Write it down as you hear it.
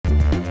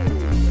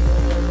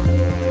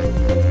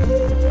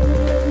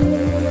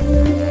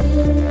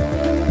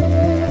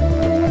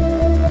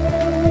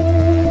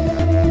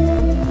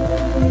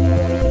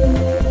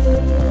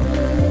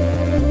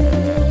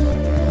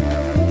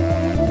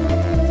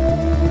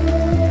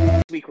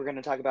We're going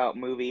to talk about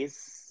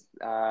movies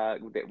that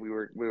we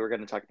were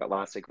going to talk about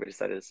last week. We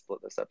decided to split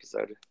this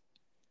episode.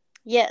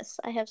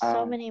 Yes, I have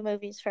so Uh, many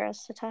movies for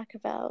us to talk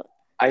about.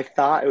 I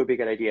thought it would be a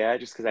good idea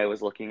just because I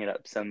was looking it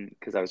up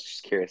because I was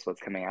just curious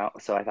what's coming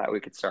out. So I thought we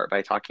could start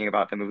by talking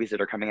about the movies that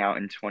are coming out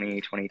in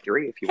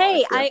 2023 if you wanted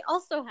Hey, to. I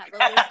also have a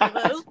list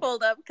of those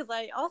pulled up because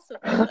I also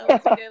thought that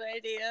was a good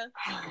idea.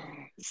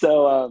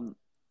 So,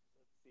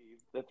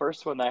 the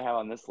first one that I have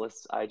on this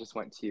list, I just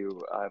went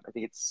to, I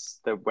think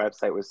the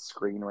website was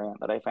Screen Rant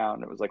that I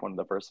found. It was like one of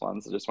the first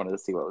ones. I just wanted to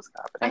see what was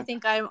I happening.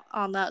 think I'm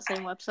on that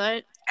same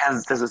website.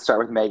 Does it start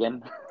with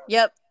Megan?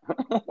 Yep.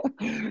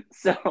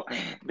 So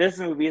this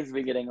movie has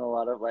been getting a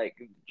lot of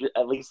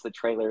at least the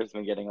trailer has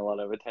been getting a lot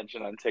of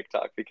attention on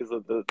TikTok because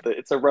of the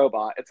it's a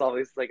robot. It's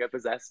always like a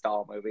possessed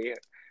doll movie,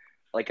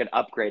 like an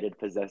upgraded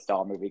possessed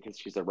doll movie because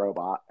she's a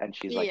robot and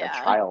she's like a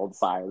child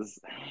size.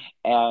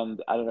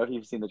 And I don't know if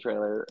you've seen the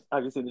trailer.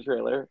 Have you seen the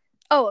trailer?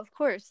 Oh, of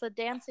course. The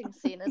dancing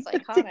scene is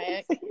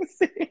iconic.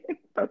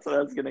 That's what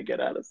I was gonna get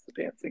at, is the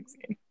dancing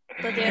scene.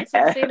 The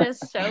dancing scene is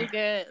so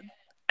good.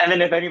 And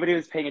then if anybody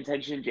was paying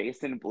attention,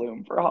 Jason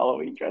Blum for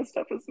Halloween dressed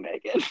up as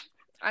Megan.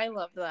 I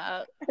love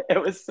that. It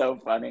was so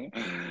funny.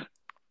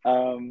 That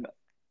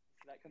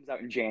comes out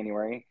in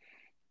January.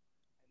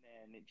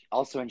 And then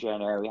also in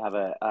January we have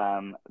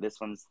this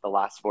one's The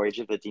Last Voyage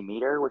of the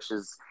Demeter, which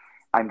is,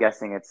 I'm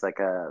guessing it's like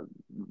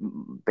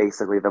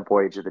basically the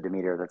Voyage of the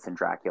Demeter that's in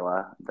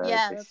Dracula.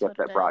 The ship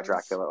that brought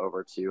Dracula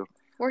over to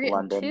We're getting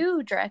London.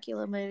 2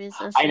 Dracula movies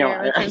this I know,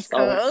 year, which is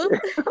cool.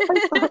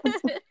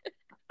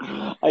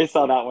 I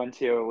saw that one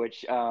too,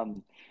 which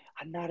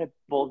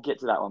we'll get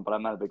to that one, but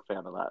I'm not a big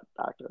fan of that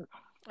actor.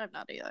 I'm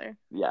not either.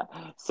 Yeah.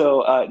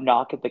 So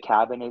Knock at the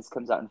Cabin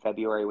comes out in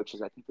February, which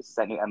is, I think this is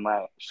that new M.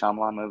 Night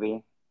Shyamalan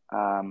movie.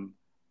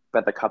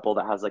 But the couple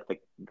that has like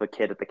the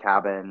kid at the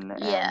cabin.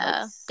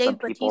 Yeah. And, Dave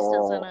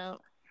Bautista's in it.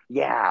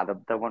 Yeah,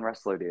 the one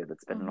wrestler dude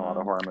that's been in a lot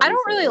of horror movies. I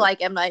don't really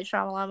like M. Night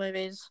Shyamalan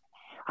movies.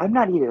 I'm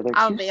not either.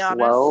 They're too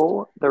slow.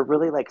 Honest. They're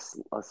really like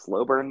a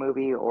slow burn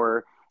movie,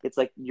 or it's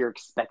like you're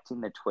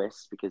expecting the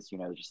twist because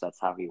just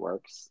that's how he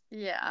works.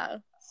 Yeah.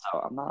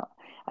 So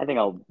I think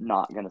I'm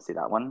not gonna see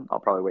that one. I'll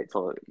probably wait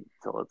till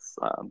it's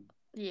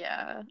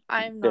yeah.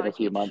 I'm been not a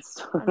few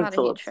months. I'm not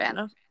a huge fan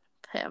of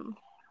him.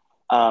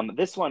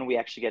 This one we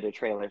actually get a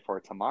trailer for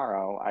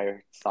tomorrow.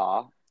 I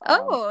saw.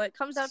 It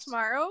comes out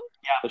tomorrow?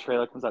 Yeah, the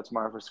trailer comes out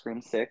tomorrow for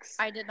Scream 6.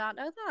 I did not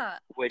know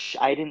that. Which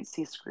I didn't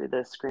see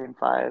the Scream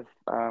 5.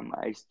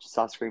 I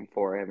saw Scream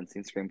 4. I haven't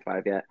seen Scream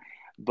 5 yet.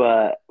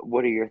 But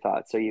what are your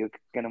thoughts? Are you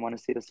going to want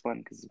to see this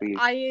one?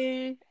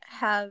 I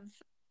have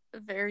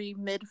very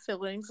mid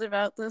feelings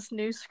about this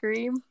new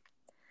Scream.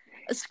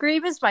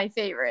 Scream is my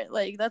favorite.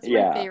 Like, that's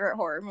my favorite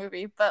horror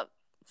movie. But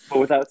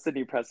without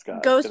Sidney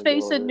Prescott.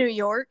 Ghostface in New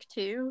York,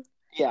 too.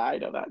 Yeah, I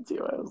know that,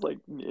 too. I was like,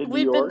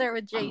 we've been there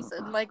with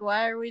Jason. Like,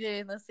 why are we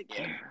doing this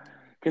again?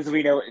 Because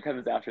we know it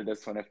comes after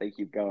this one if they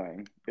keep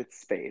going.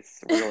 It's space.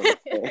 We're going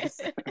to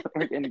space.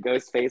 We're in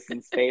Ghostface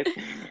in space.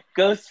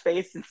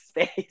 Ghostface in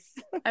space.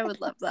 I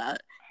would love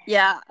that.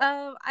 Yeah.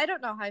 I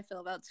don't know how I feel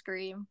about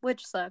Scream,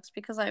 which sucks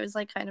because I was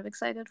like kind of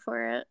excited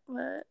for it,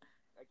 but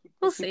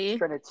we'll see.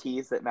 Trying to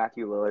tease that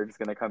Matthew Lillard's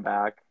going to come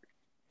back.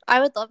 I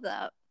would love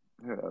that.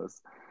 Who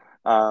knows?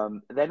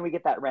 Then we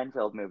get that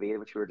Renfield movie,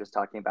 which we were just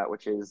talking about,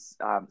 which is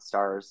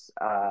stars.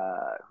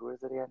 Who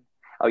is it again?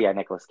 Oh yeah,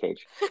 Nicolas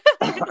Cage. Who's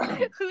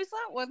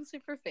that one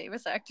super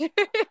famous actor?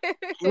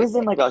 He was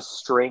in like a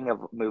string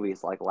of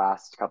movies like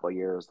last couple of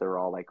years. They were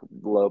all like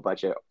low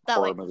budget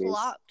horror movies.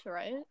 Flopped,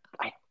 right?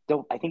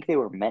 I think they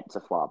were meant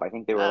to flop. I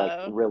think they were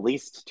like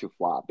released to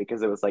flop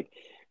because it was like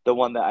the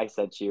one that I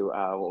said to you.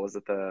 What was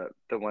it? The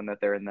one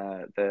that they're in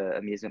the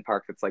amusement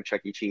park that's like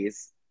Chuck E.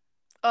 Cheese.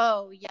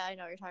 Oh yeah, I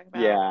know what you're talking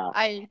about. Yeah,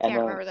 I can't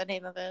remember the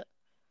name of it.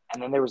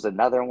 And then there was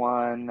another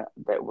one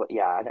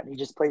that he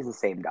just plays the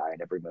same guy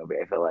in every movie.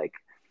 I feel like.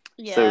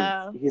 Yeah.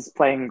 So he's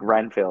playing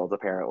Renfield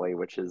apparently,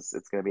 it's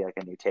going to be like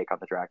a new take on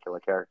the Dracula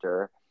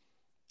character.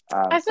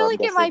 I feel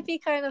like it might be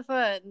kind of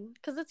fun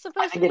because it's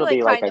supposed to be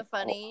like kind of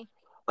funny,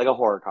 like a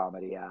horror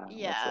comedy. Yeah.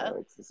 Yeah. That's what I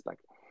would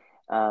suspect.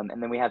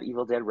 And then we have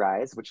Evil Dead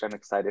Rise, which I'm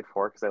excited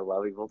for because I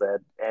love Evil Dead.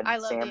 And I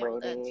love Evil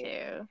Dead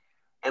too.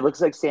 It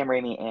looks like Sam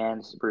Raimi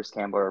and Bruce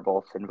Campbell are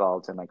both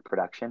involved in like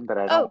production, but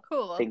I don't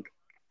think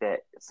that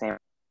Sam.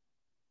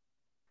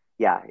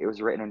 Yeah, it was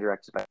written and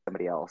directed by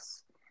somebody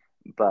else,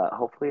 but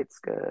hopefully it's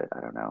good. I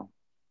don't know.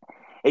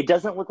 It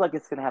doesn't look like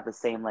it's gonna have the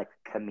same like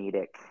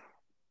comedic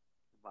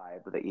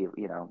vibe that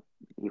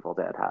Evil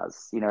Dead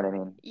has. You know what I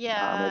mean?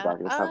 Yeah.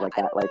 Maybe just have like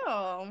that like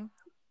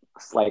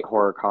slight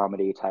horror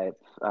comedy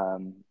type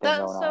thing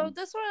going on.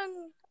 This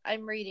one,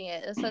 I'm reading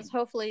it. It says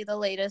hopefully the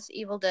latest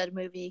Evil Dead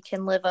movie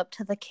can live up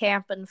to the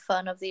camp and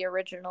fun of the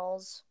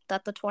originals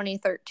that the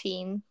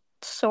 2013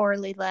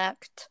 sorely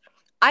lacked.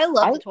 I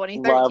love the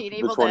 2013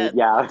 Evil Dead.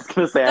 Yeah, I was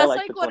gonna say that's I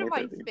like one of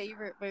my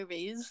favorite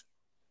movies.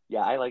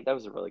 Yeah, that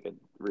was a really good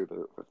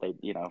reboot if they,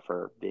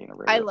 for being a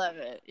reboot. I love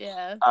it.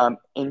 Yeah.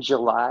 In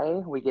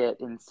July we get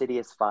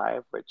Insidious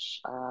 5,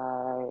 which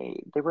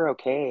they were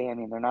okay. I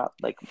mean, they're not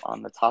like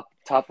on the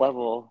top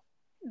level.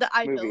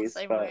 I feel the movies,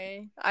 same but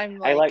way.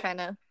 I'm I like like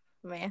kind of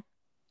meh.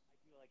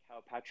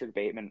 how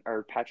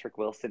Patrick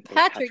Wilson,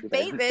 Patrick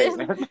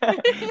Bateman.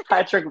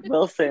 Patrick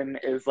Wilson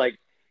is like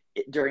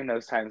during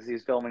those times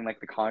he's filming like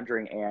The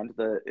Conjuring and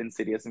the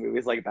Insidious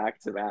movies like back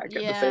to back at the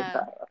same Yeah.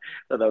 time.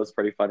 So that was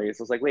pretty funny.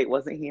 So I was like, wait,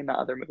 wasn't he in the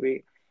other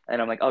movie?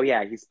 And I'm like, oh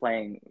yeah, he's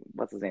playing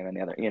what's his name in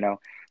the other, you know.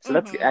 So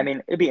that's, I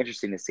mean, it'd be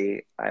interesting to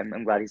see.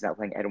 I'm glad he's not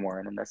playing Ed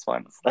Warren in this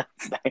one. So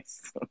that's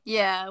nice.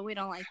 Yeah, we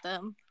don't like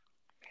them.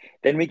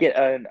 Then we get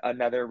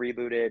another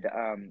rebooted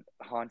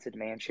Haunted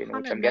Mansion,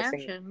 which I'm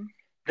guessing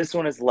this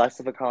one is less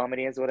of a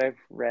comedy, is what I've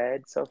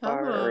read so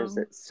far, or is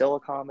it still a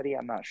comedy?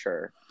 I'm not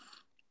sure.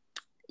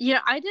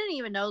 Yeah, I didn't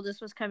even know this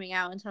was coming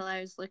out until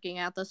I was looking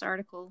at this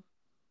article.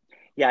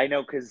 Yeah, I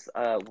know, because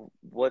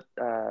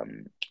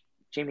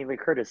Jamie Lee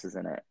Curtis is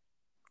in it.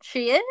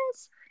 She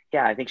is?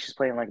 Yeah, I think she's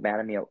playing like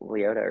Madame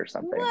Leota or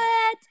something.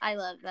 What? I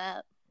love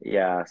that.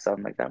 Yeah, so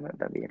I'm like,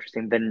 that'd be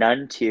interesting. The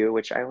Nun 2,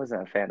 which I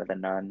wasn't a fan of The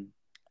Nun.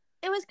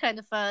 It was kind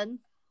of fun.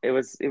 It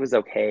was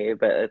okay,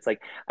 but it's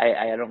like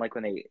I don't like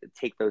when they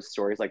take those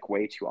stories like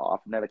way too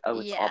off and they're like, oh,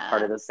 it's all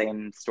part of the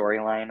same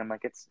storyline. I'm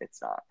like, it's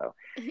not though.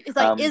 It's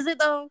like, is it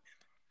though?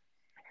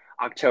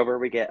 October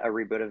we get a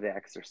reboot of The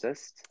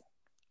Exorcist.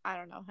 I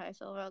don't know how I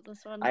feel about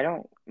this one. I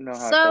don't know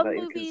how some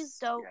movies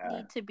don't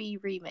need to be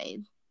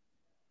remade,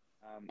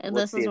 and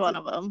this is one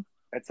of them.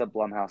 It's a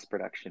Blumhouse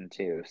production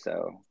too,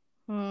 so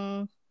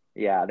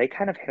yeah, they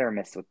kind of hit or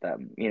miss with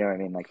them. You know what I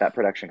mean? Like that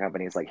production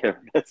company is like hit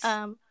or miss.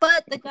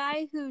 But the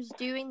guy who's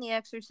doing The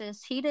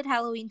Exorcist, he did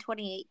Halloween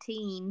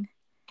 2018.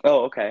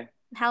 Oh, okay.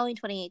 Halloween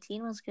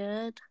 2018 was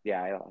good.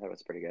 Yeah, I thought that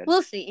was pretty good.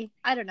 We'll see.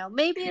 I don't know.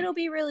 Maybe it'll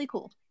be really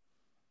cool.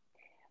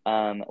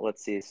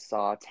 Let's see.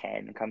 Saw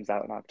 10 comes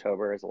out in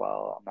October as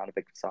well. I'm not a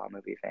big Saw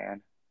movie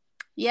fan.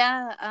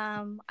 Yeah.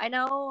 I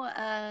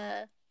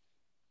know.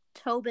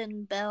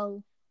 Tobin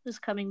Bell is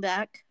coming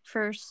back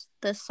for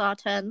this Saw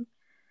 10.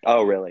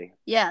 Oh, really?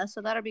 Yeah,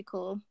 so that'll be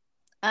cool.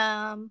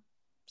 Saw,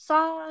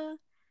 I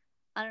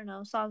don't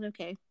know. Saw's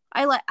okay.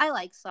 I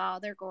like Saw.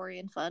 They're gory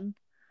and fun.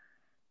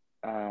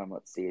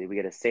 Let's see. We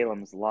get a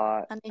Salem's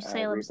Lot. A new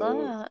Salem's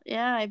Lot.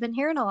 Yeah, I've been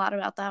hearing a lot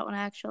about that one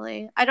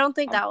actually. I don't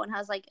think that one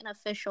has like an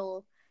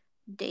official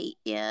date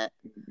yet.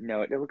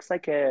 No, it looks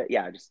like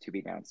just to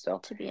be announced still.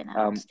 To be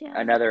announced. Yeah.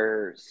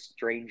 Another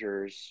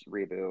Strangers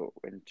reboot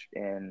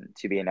and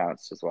to be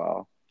announced as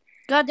well.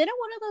 God, didn't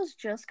one of those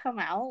just come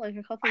out like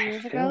a couple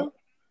years ago?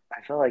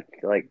 I feel like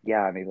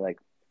maybe like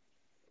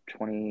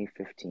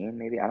 2015,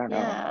 maybe. I don't know.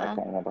 I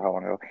can't remember how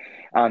long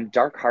ago.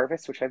 Dark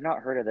Harvest, which I've not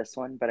heard of this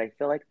one, but I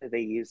feel like that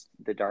they used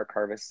the Dark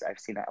Harvest. I've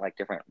seen that like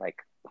different like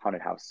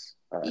haunted house.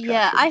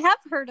 Yeah, I have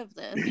heard of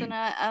this, and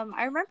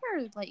I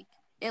remember like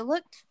it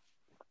looked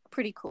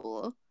pretty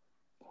cool.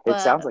 It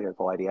sounds like a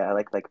cool idea. I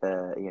like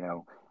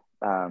the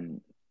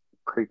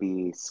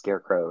creepy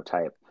scarecrow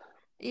type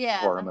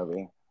horror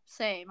movie.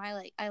 Same.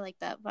 I like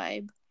that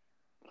vibe.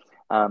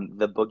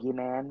 The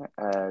Boogeyman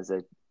is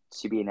a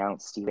to be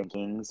announced Stephen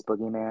King's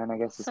Boogeyman, I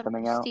guess, is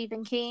coming out.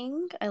 Stephen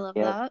King. I love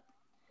that.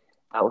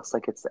 That looks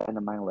like it's the end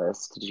of my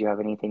list. Did you have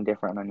anything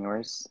different on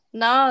yours?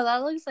 No,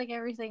 that looks like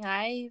everything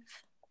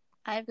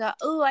I've got.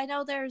 Oh, I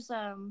know there's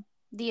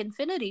the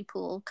Infinity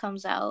Pool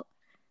comes out.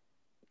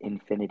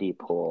 Infinity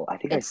Pool. I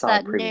think I saw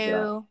a preview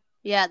of that.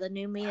 Yeah, the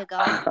new Mia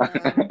Goth one.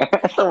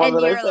 The one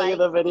that I saw in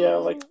the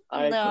video. Like,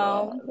 I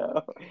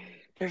know.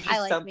 There's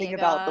just something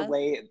about the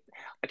way.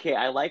 Okay,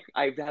 I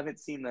haven't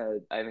seen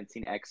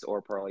X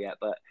or Pearl yet,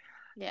 but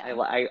yeah,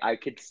 I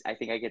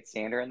think I could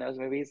stand her in those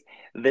movies.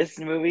 This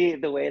movie,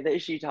 the way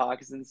that she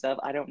talks and stuff,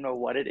 I don't know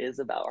what it is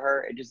about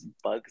her. It just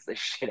bugs the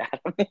shit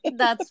out of me.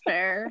 That's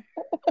fair.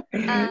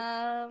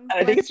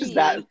 I think it's just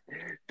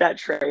that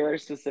trailer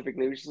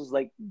specifically, which was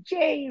like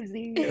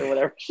Jamesy or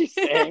whatever she's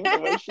saying, the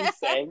way she's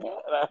saying it.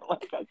 And I'm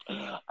like,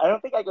 I don't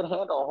think I can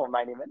handle a whole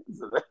 90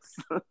 minutes of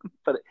this.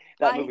 But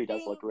that movie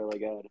does look really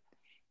good.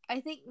 I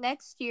think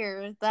next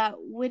year that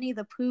Winnie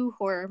the Pooh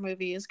horror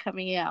movie is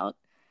coming out.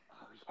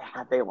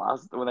 Yeah, they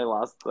lost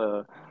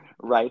the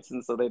rights,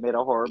 and so they made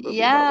a horror movie.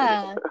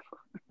 Yeah,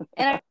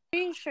 and I'm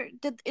pretty sure.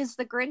 Is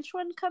the Grinch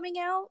one coming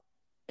out?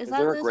 Is that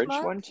there a this Grinch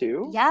month? One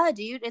too? Yeah,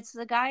 dude, it's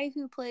the guy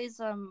who plays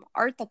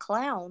Art the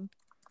Clown.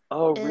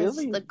 Oh,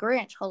 really? The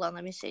Grinch. Hold on,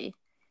 let me see.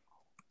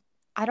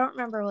 I don't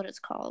remember what it's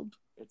called.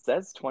 It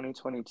says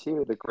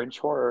 2022. The Grinch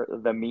horror,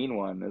 the mean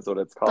one, is what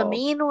it's called. The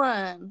mean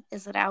one.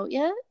 Is it out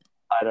yet?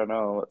 I don't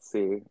know. Let's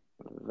see.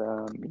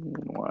 The mean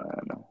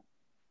one.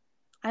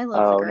 I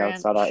love the Grinch. Oh, no,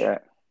 it's not out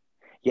yet.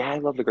 Yeah, I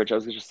love the Grinch. I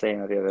was just saying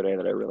that the other day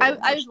that I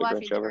was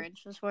watching the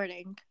Grinch this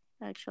morning,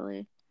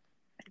 actually.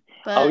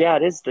 But, oh, yeah,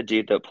 it is the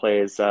dude that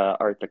plays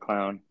Art the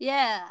Clown.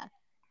 Yeah.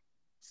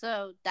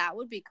 So that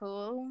would be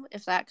cool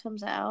if that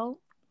comes out.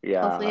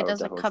 Yeah. Hopefully it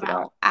doesn't come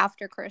out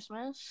after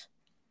Christmas.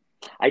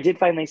 I did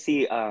finally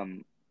see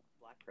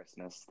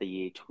Christmas,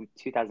 the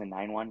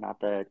 2009 one, not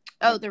the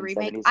the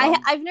remake.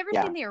 I've never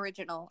seen the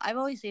original. I've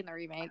always seen the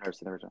remake. I've never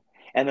seen the original.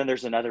 And then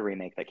there's another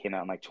remake that came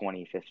out in like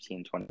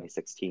 2015,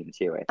 2016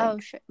 too, I think. Oh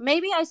shit.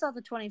 Maybe I saw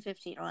the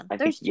 2015 one.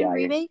 There's two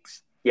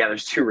remakes? Yeah,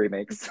 there's two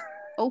remakes.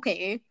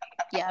 Okay.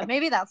 Yeah,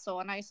 maybe that's the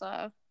one I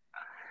saw.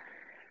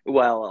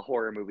 Well,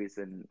 horror movies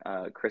and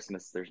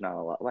Christmas, there's not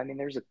a lot. Well, I mean,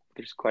 there's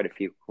quite a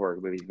few horror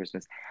movies in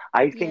Christmas.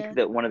 I think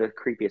that one of the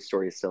creepiest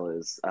stories still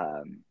is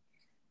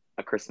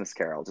A Christmas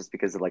Carol, just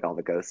because of like all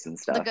the ghosts and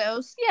stuff. The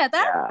ghosts, yeah,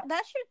 that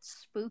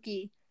shit's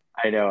spooky.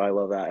 I know, I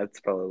love that. It's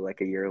probably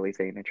like a yearly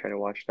thing. I try to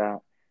watch that.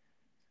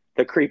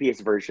 The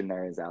creepiest version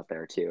there is out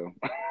there too.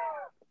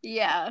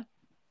 Yeah.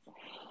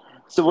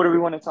 So what do we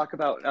want to talk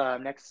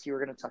about next? You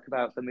were going to talk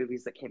about the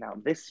movies that came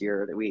out this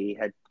year that we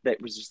had,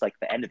 that was just like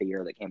the end of the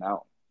year that came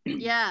out.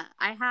 Yeah,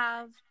 I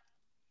have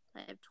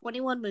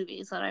 21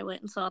 movies that I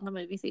went and saw in the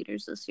movie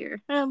theaters this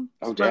year.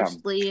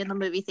 Mostly in the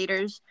movie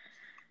theaters.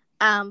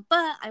 But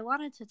I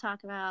wanted to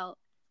talk about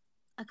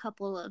a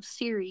couple of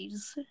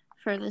series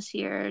for this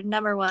year.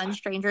 Number one,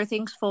 Stranger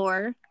Things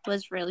 4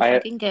 was really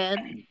fucking good.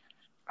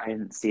 I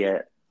didn't see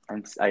it.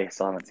 I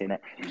still haven't seen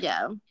it.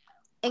 Yeah.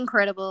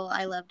 Incredible.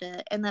 I loved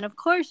it. And then, of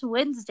course,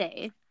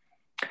 Wednesday.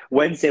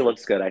 Wednesday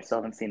looks good. I still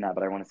haven't seen that,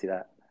 but I want to see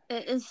that.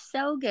 It is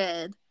so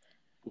good.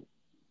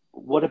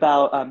 What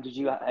about, did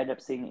you end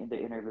up seeing the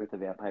Interview with the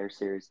Vampire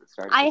series that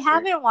started? I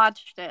haven't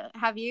watched it.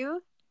 Have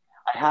you?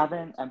 I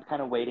haven't. I'm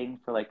kind of waiting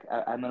for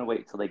I'm going to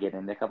wait till they get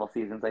into a couple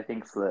seasons, I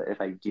think, so that if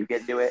I do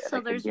get into it,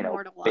 so there's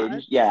more to watch.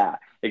 Binge. Yeah,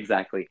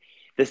 exactly.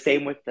 The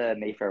same with the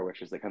Mayfair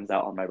Witches that comes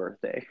out on my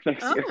birthday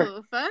next year.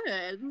 Oh,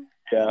 fun.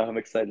 Yeah, I'm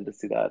excited to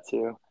see that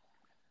too.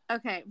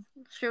 Okay,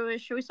 should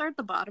we start at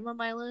the bottom of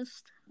my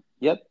list?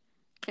 Yep.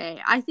 Okay,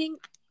 I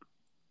think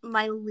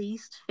my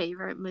least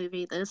favorite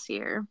movie this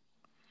year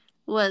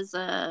was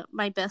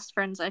My Best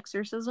Friend's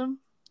Exorcism.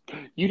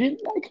 You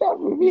didn't like that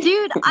movie?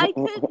 Dude, I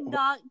could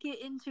not get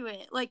into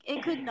it. Like,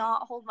 it could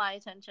not hold my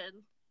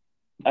attention.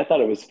 I thought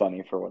it was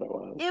funny for what it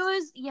was. It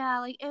was,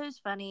 yeah, it was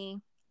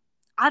funny.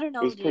 I don't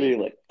know, it was pretty,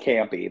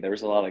 campy. There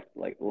was a lot of,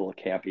 little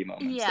campy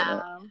moments in it.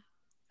 Yeah.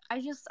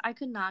 I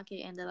could not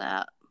get into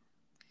that.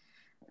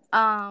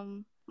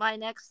 My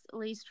next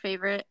least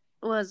favorite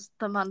was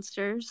The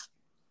Munsters.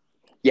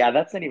 Yeah,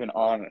 that's not even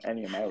on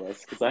any of my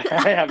lists because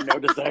I have no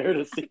desire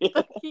to see it.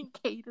 I fucking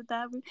hated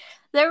that movie.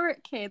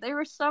 There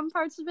were some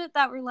parts of it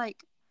that were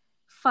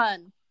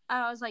fun.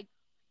 And I was like,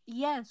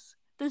 yes,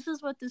 this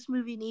is what this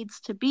movie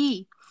needs to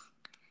be.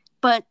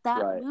 But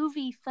that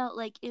movie felt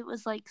like it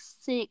was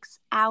 6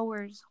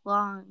 hours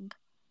long.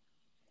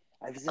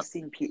 I've just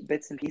seen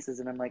bits and pieces,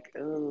 and I'm like,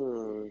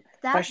 oh,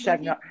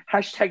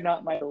 hashtag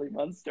not my Billy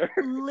Munster.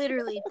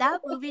 Literally,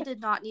 that movie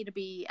did not need to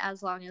be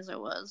as long as it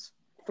was.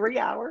 3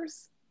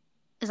 hours?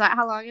 Is that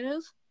how long it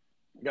is?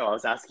 No, I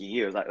was asking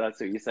you. That's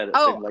what you said. It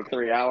seemed like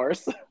 3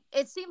 hours.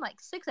 It seemed like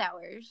 6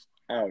 hours.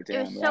 Oh, damn.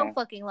 It was so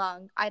fucking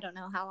long. I don't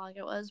know how long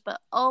it was, but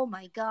oh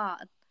my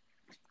god.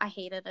 I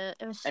hated it.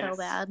 It was so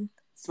bad.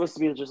 It's supposed to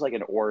be just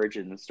an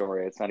origin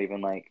story. It's not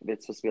even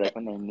it's supposed to be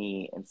when they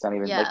meet. It's not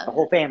even the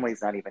whole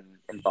family's not even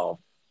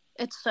involved.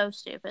 It's so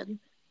stupid.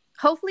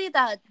 Hopefully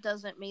that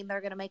doesn't mean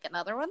they're going to make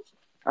another one.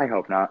 I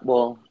hope not.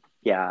 Well,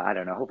 yeah, I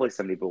don't know. Hopefully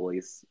somebody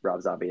bullies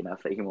Rob Zombie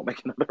enough that he won't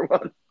make another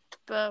one.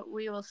 But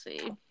we will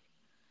see.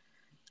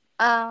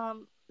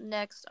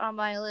 Next on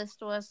my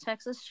list was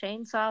Texas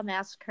Chainsaw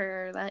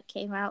Massacre that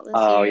came out this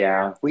year. Oh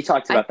yeah, we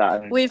talked about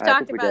that. We've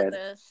talked about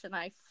this, and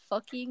I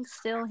fucking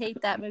still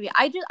hate that movie.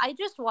 I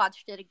just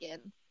watched it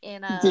again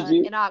in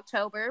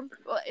October.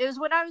 It was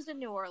when I was in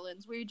New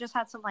Orleans. We just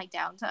had some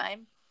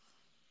downtime,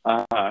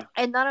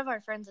 and none of our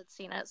friends had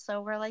seen it,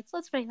 so we're like,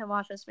 let's make them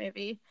watch this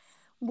movie.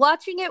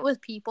 Watching it with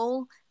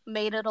people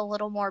made it a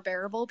little more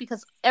bearable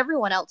because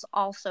everyone else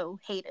also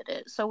hated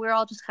it, so we were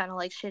all just kind of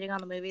shitting on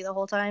the movie the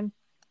whole time.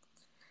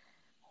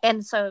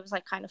 And so it was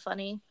kind of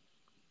funny.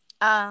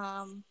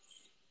 I'll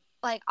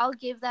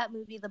give that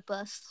movie the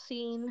bus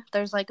scene.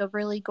 There's a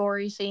really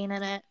gory scene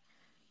in it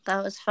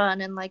that was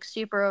fun and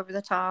super over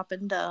the top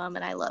and dumb,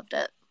 and I loved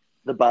it.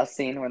 The bus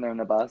scene when they're in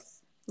the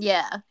bus?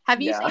 Yeah.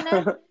 Have you seen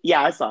it?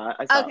 Yeah, I saw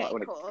it.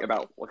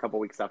 About a couple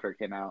weeks after it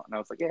came out, and I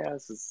was like, yeah,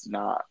 this is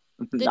not.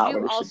 Did not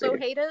you also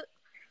hate it?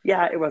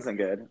 Yeah, it wasn't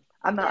good.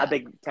 I'm not a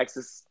big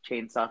Texas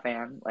Chainsaw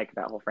fan,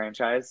 that whole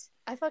franchise.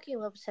 I fucking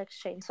love Texas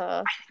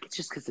Chainsaw. I think it's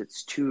just because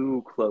it's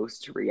too close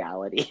to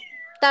reality.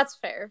 That's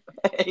fair.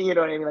 You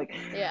know what I mean?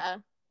 Yeah.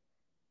 I'm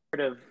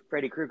scared of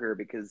Freddy Krueger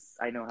because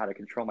I know how to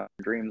control my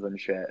dreams and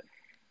shit.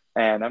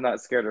 And I'm not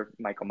scared of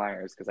Michael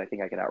Myers because I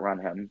think I can outrun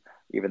him,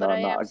 even though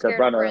I'm not a good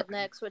runner.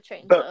 Rednecks with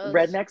chainsaws. But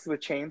rednecks with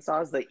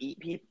chainsaws that eat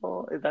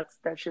people, that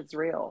shit's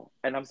real.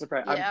 And I'm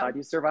surprised. Yeah. I'm glad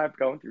you survived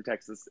going through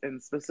Texas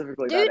and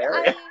specifically that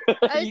area.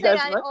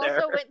 I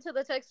also went to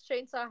the Texas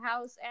Chainsaw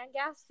House and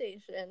gas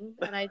station,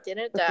 and I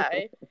didn't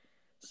die.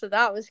 So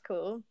that was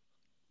cool.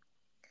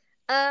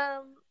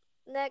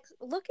 Next,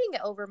 looking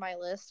over my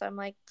list, I'm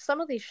like,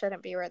 some of these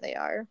shouldn't be where they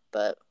are,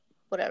 but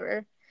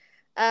whatever.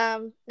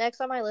 Next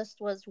on my list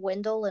was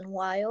Wendell and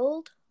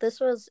Wild. This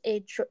was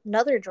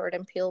another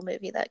Jordan Peele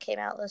movie that came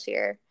out this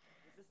year.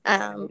 The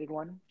animated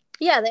one?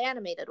 Yeah, the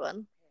animated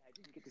one. I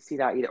didn't get to see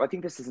that either. I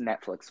think this is a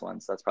Netflix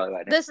one, so that's probably why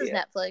I didn't This see is it.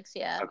 Netflix,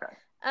 yeah. Okay.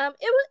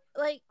 It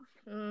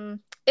was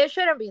it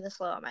shouldn't be this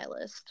low on my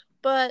list,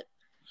 but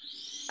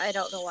I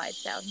don't know why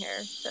it's down here,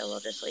 so we'll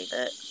just leave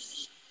it.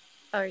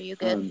 Are you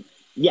good?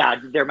 Yeah,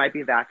 there might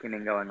be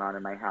vacuuming going on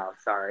in my house.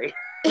 Sorry.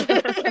 Do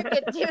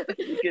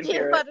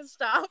you want to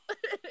stop?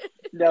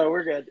 No,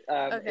 we're good.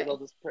 Okay. It'll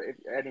just.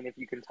 I mean, if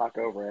you can talk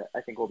over it,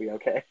 I think we'll be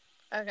okay.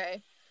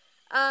 Okay.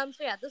 So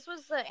yeah, this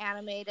was the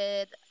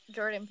animated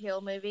Jordan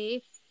Peele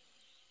movie.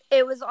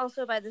 It was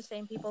also by the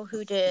same people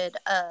who did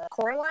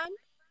Coraline.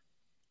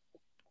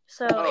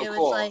 So it was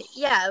cool.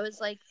 It was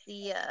like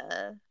the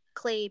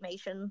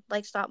claymation,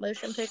 like stop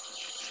motion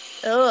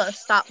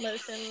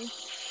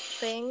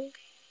thing.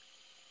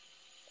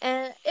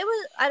 And it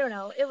was, I don't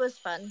know, it was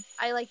fun.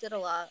 I liked it a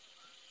lot.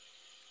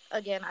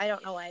 Again, I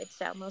don't know why it's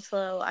down this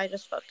low. I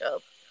just fucked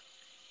up.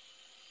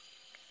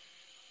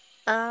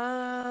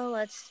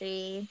 Let's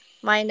see.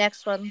 My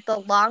next one, The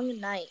Long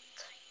Night.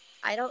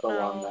 I don't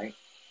know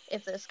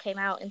if this came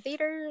out in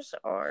theaters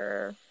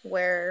or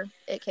where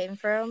it came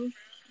from.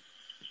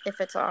 If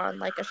it's on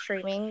like a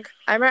streaming.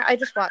 I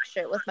just watched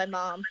it with my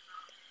mom.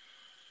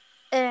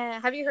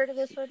 Have you heard of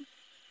this one?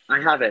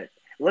 I haven't.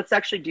 Let's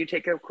actually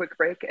take a quick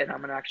break, and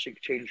I'm gonna actually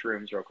change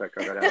rooms real quick.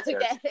 I'll go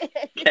downstairs.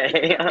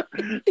 Okay.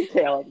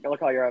 Okay. I'll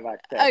call you right back.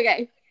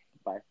 Okay.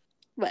 Bye.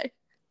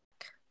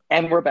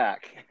 And we're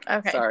back.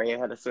 Okay. Sorry, I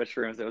had to switch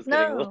rooms. It was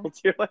getting a little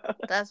too loud.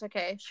 That's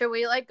okay. Should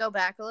we go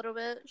back a little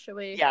bit? Should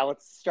we? Yeah.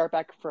 Let's start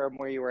back from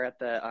where you were at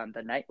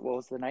the night. What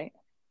was the night?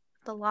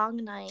 The Long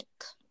Night.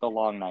 The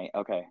Long Night.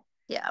 Okay.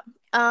 Yeah.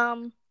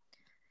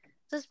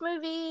 This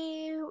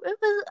movie, it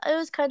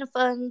was kind of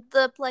fun.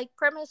 The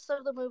premise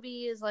of the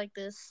movie is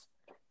this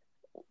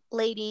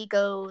lady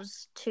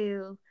goes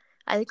to,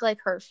 I think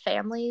her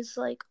family's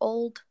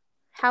old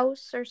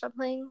house or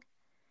something,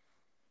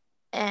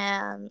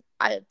 and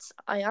I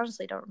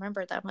honestly don't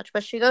remember that much,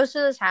 but she goes to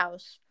this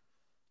house,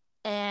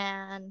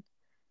 and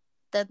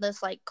then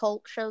this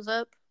cult shows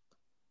up.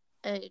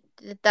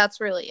 That's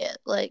really it.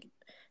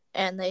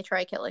 And they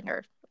try killing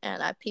her,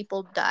 and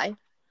people die.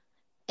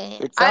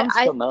 And it sounds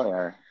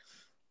familiar.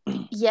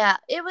 Yeah,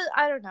 it was.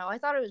 I don't know. I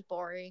thought it was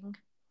boring.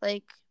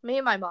 Me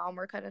and my mom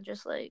were kind of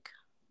just this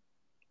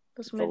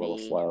movie. A little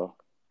slow.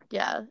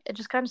 Yeah, it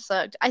just kind of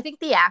sucked. I think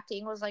the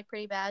acting was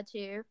pretty bad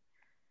too,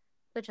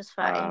 which is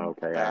fine.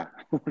 Okay, yeah.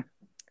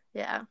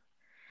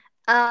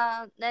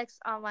 Yeah. Next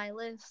on my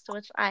list,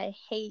 which I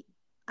hate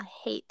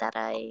that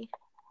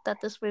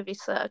this movie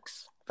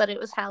sucks, but it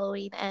was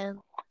Halloween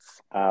Ends.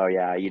 Oh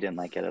yeah, you didn't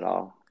like it at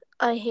all.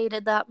 I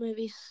hated that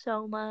movie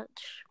so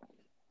much.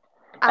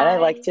 And I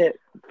liked it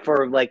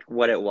for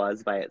what it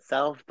was by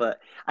itself, but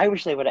I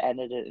wish they would have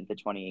ended it in the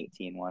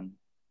 2018 one.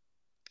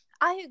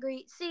 I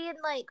agree. See, and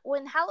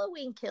when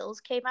Halloween Kills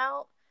came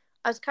out,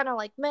 I was kind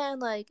of man,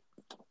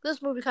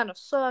 this movie kind of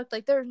sucked.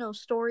 There's no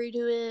story to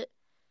it.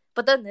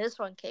 But then this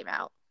one came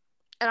out,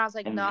 and I was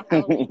no,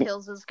 Halloween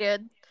Kills is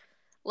good.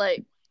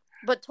 But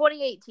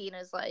 2018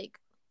 is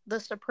the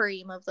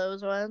supreme of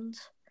those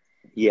ones.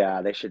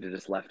 Yeah, they should have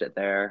just left it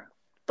there.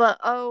 But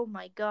oh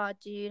my god,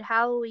 dude,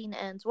 Halloween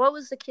Ends. What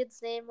was the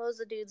kid's name? What was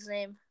the dude's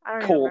name? I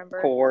don't even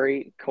remember.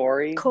 Corey.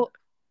 Corey?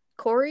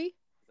 Corey,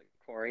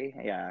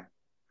 yeah.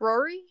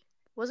 Rory?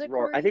 Was it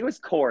Corey? I think it was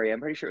Corey. I'm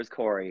pretty sure it was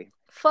Corey.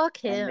 Fuck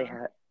him.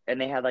 And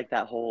they had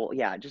that whole,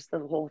 just the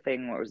whole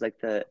thing where it was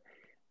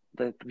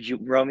the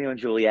Romeo and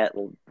Juliet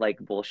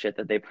bullshit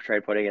that they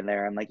tried putting in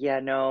there. I'm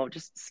no,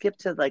 just skip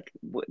to the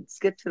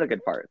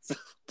good parts.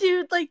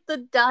 Dude,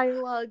 the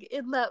dialogue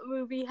in that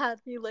movie had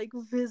me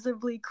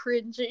visibly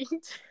cringing.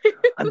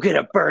 I'm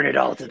gonna burn it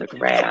all to the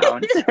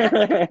ground.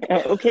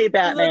 Okay,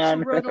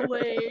 Batman. Let's run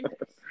away.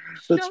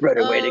 Let's run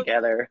away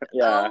together.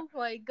 Yeah. Oh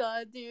my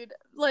god, dude.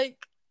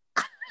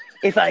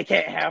 If I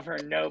can't have her,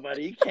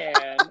 nobody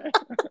can.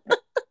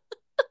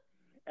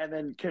 And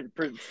then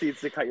proceeds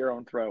to cut your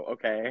own throat.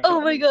 Okay.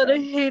 Oh my god, I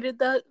hated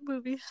that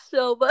movie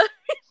so much.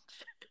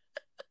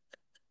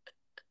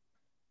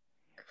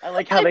 I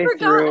like how they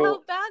threw.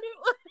 How bad it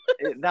was.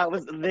 That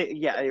was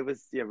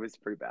it was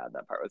pretty bad.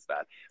 That part was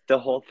bad. The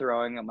whole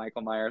throwing of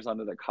Michael Myers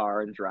onto the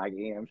car and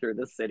dragging him through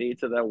the city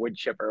to the wood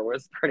chipper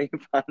was pretty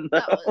fun. Though.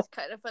 That was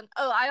kind of fun.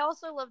 Oh, I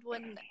also loved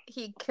when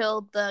he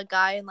killed the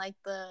guy in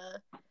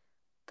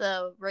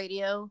the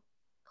radio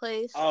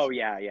place. Oh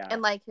yeah.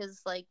 And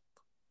his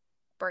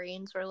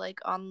brains were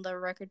on the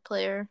record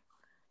player,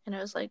 and it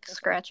was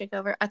scratching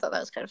over. I thought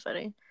that was kind of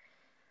funny.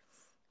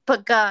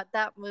 But god,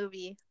 that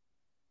movie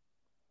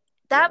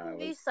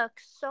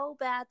sucks so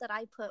bad that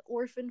I put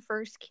Orphan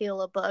First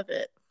Kill above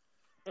it,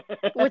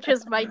 which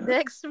is my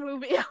next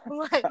movie on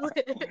my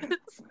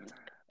list.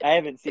 I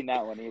haven't seen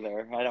that one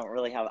either. I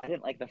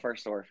didn't like the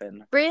first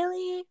Orphan.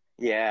 Really?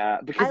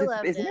 Yeah, because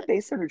isn't it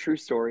based on a true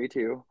story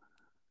too?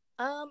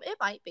 It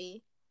might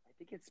be. I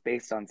think it's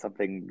based on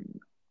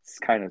something. It's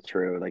kind of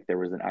true. There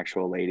was an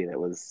actual lady that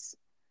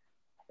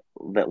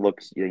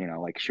looked,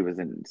 she was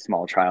a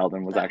small child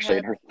and was actually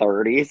in her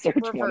 30s or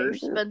 20s.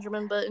 Reverse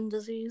Benjamin Button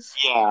disease.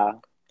 Yeah.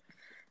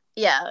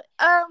 Yeah.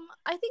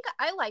 I think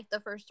I liked the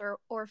first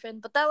Orphan,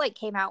 but that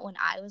came out when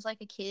I was a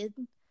kid.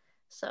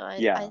 So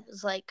I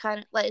was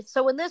kind of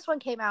so when this one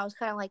came out, it was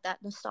kind of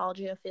that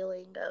nostalgia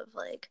feeling of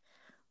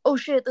oh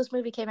shit, this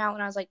movie came out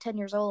when I was 10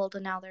 years old,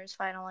 and now there's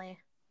finally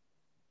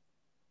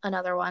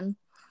another one.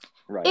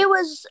 Right. It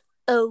was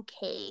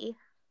okay.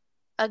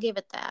 I'll give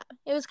it that.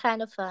 It was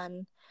kind of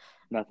fun.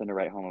 Nothing to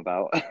write home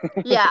about.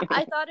 Yeah,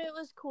 I thought it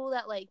was cool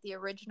that like the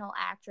original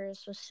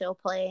actress was still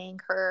playing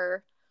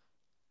her,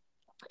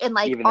 and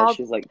like even though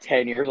she's like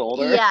 10 years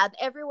older. Yeah,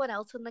 everyone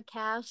else in the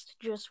cast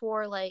just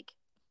wore like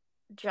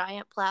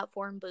giant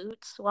platform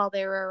boots while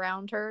they were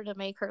around her to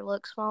make her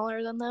look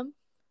smaller than them.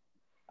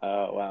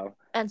 Oh, wow.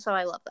 And so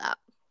I love that.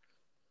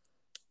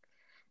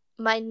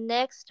 My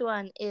next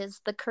one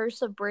is The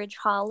Curse of Bridge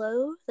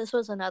Hollow. This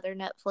was another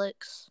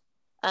Netflix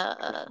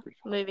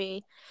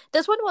movie.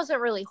 This one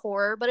wasn't really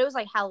horror, but it was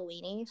like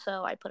Halloween-y,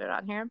 so I put it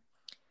on here.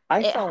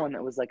 I saw one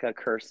that was like a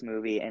curse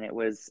movie, and it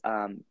was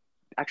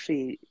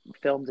actually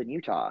filmed in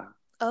Utah.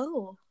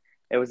 Oh.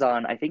 It was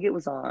on, I think it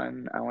was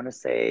on, I want to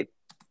say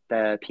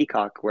the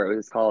Peacock, where it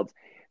was called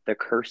The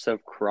Curse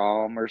of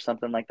Crom or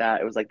something like that.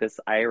 It was like this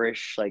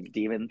Irish like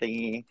demon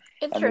thingy.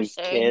 And these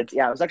kids.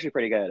 Yeah, it was actually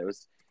pretty good.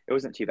 It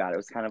wasn't too bad. It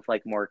was kind of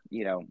like more,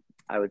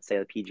 I would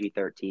say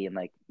PG-13,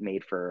 like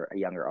made for a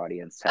younger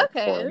audience type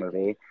horror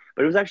movie.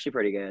 But it was actually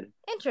pretty good.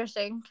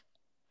 Interesting.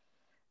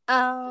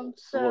 So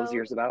what was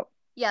yours about?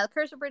 Yeah, The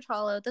Curse of Bridge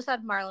Hollow. This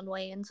had Marlon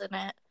Wayans in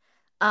it.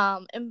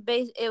 And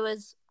it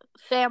was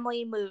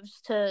family moves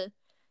to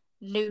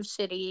new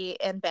city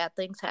and bad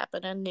things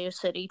happen in new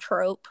city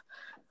trope.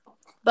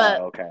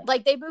 But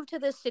like they moved to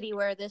this city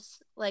where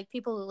this like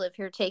people who live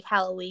here take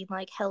Halloween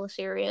like hella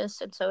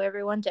serious, and so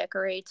everyone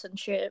decorates and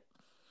shit.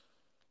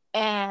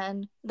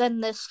 And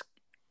then this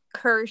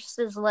curse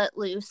is let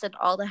loose, and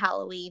all the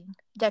Halloween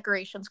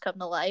decorations come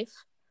to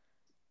life.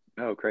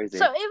 Oh, crazy!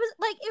 So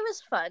it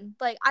was fun.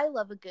 Like I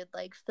love a good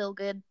like feel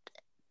good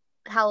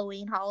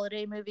Halloween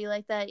holiday movie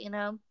like that.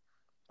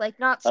 Like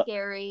not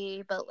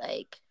scary, but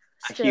like.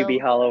 Still. Hubie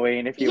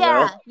Halloween, if you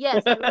will.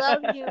 Yes, I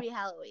love Hubie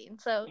Halloween.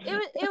 So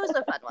it was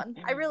a fun one.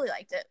 I really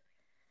liked it.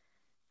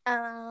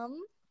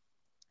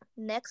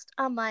 Next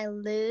on my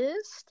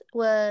list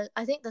was,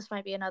 I think this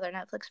might be another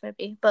Netflix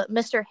movie, but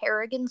Mr.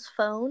 Harrigan's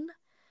Phone.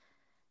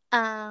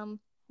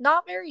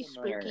 Not very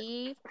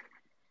spooky.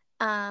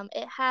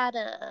 It had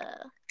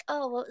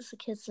what was the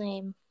kid's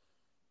name?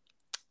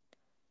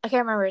 I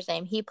can't remember his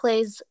name. He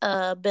plays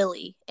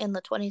Billy in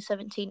the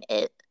 2017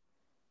 It.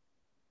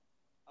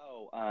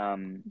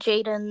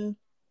 Jaden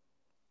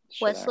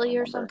Wesley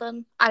or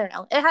something. I don't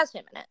know. It has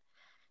him in it.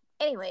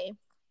 Anyway,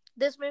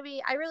 this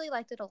movie, I really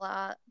liked it a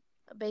lot.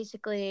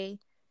 Basically,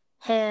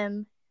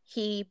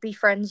 he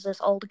befriends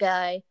this old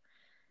guy,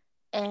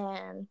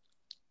 and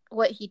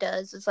what he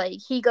does is like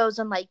he goes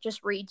and like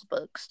just reads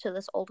books to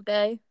this old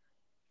guy.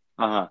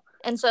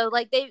 And so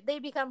like they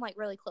become like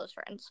really close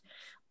friends.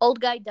 Old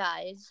guy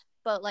dies,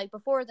 but like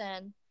before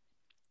then,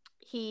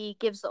 he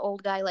gives the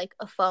old guy like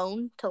a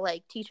phone to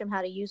like teach him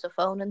how to use a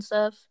phone and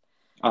stuff.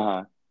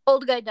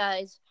 Old guy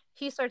dies.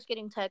 He starts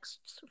getting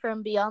texts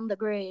from beyond the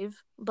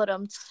grave, but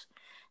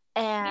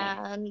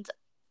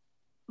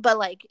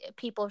like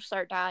people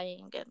start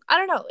dying, and I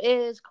don't know. It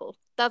is cool.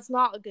 That's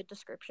not a good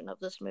description of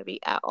this movie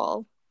at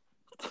all.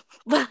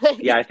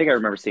 But yeah, I think I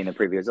remember seeing the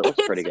previews. It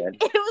looks pretty good.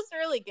 It was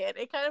really good.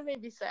 It kind of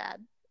made me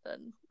sad,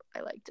 and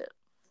I liked it.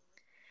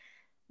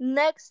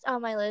 Next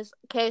on my list,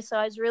 okay, so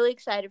I was really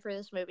excited for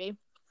this movie,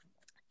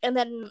 and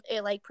then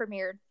it like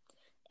premiered,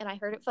 and I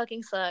heard it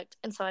fucking sucked,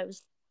 and so I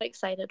was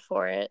excited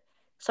for it.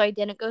 So I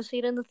didn't go see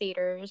it in the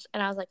theaters,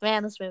 and I was like,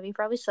 man, this movie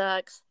probably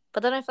sucks.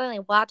 But then I finally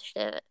watched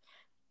it,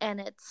 and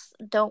it's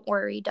Don't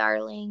Worry,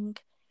 Darling.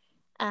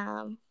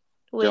 Don't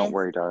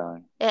Worry,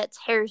 Darling. It's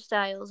Harry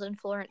Styles and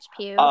Florence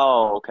Pugh.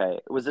 Oh, okay.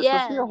 Was it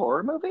supposed to be a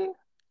horror movie?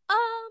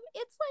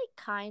 It's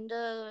like kind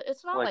of.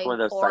 It's not like one of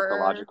those horror.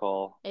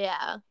 Psychological.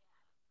 Yeah.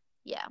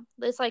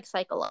 It's like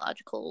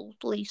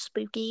psychologically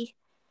spooky.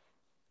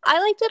 I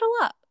liked it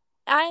a lot.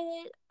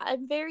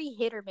 I'm very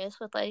hit or miss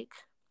with like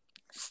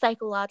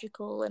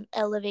psychological and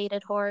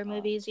elevated horror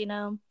movies,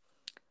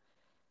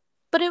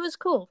 but it was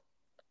cool.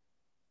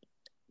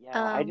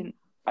 Yeah,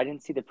 I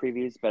didn't see the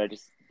previews, but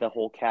the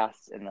whole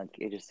cast and like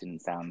it just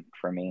didn't sound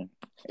for me.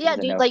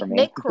 Dude, like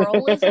Nick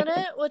Kroll is in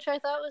it, which I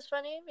thought was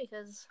funny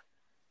because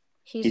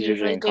he's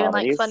usually doing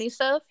like funny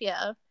stuff.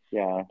 Yeah,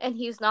 and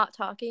he's not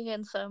talking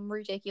in some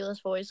ridiculous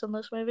voice in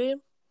this movie.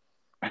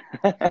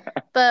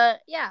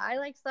 But yeah, I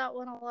liked that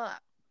one a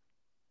lot.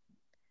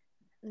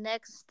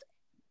 Next,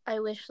 I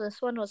wish this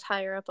one was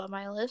higher up on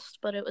my list,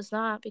 but it was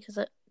not because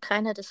it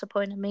kind of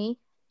disappointed me,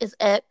 is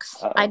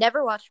X. Uh-oh. I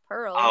never watched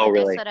Pearl.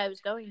 Really? I said I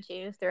was going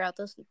to throughout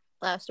this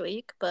last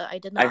week, but I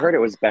did not. I heard it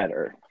was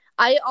better.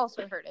 I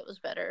also heard it was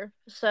better.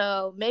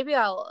 So maybe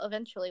I'll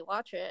eventually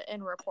watch it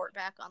and report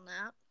back on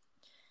that.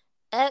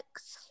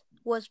 X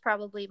was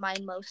probably my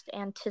most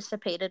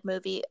anticipated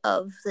movie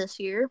of this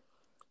year.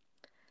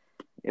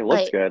 It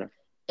looked good.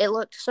 It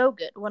looked so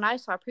good. When I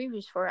saw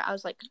previews for it, I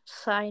was like,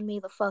 sign me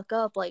the fuck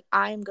up. Like,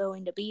 I'm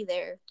going to be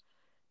there.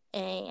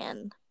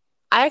 And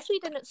I actually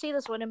didn't see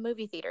this one in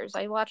movie theaters.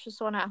 I watched this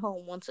one at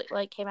home once it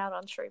like came out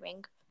on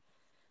streaming.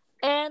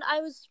 And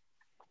I was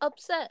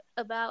upset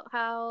about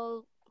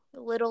how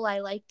little I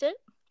liked it.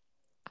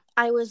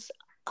 I was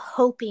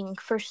hoping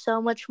for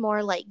so much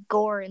more like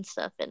gore and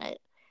stuff in it.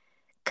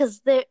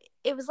 Because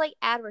it was like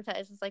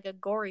advertised as like a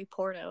gory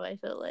porno, I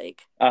feel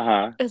like.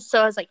 Uh-huh. And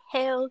so I was like,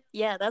 hell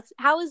yeah,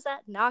 how is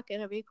that not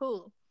gonna be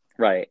cool?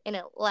 Right. And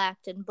it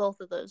lacked in both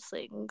of those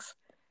things,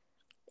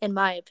 in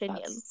my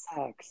opinion. That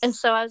sucks. And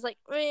so I was like,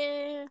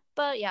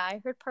 but yeah,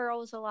 I heard Pearl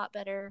was a lot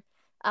better.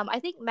 I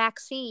think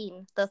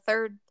Maxine, the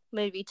third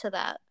movie to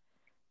that,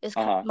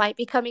 might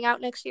be coming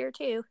out next year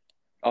too.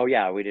 Oh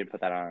yeah, we didn't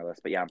put that on our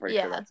list, but yeah, I'm pretty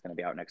sure that's going to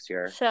be out next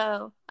year.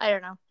 So I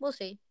don't know, we'll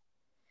see.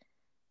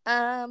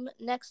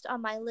 Next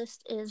on my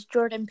list is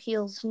Jordan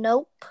Peele's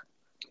Nope.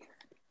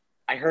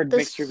 I heard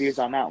mixed reviews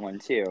on that one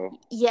too.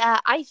 Yeah,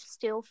 I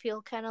still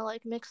feel kind of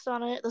like mixed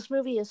on it. This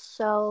movie is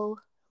so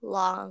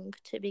long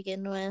to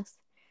begin with,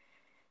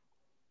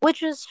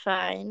 which is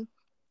fine.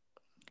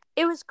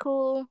 It was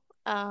cool.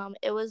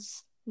 It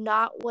was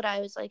not what I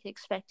was like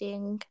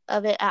expecting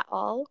of it at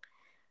all.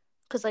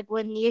 Because like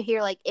when you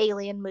hear like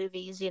alien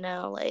movies, you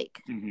know,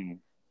 like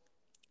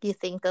you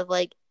think of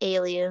like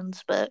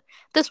aliens, but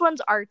this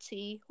one's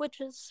artsy,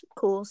 which is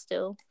cool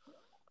still.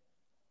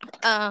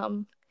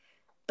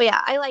 But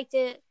yeah, I liked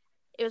it.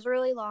 It was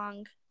really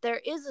long.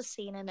 There is a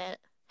scene in it.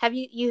 Have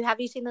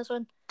you seen this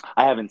one?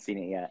 I haven't seen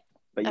it yet,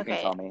 but you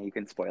can tell me. You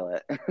can spoil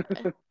it.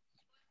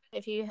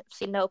 If you've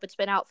seen Nope, it's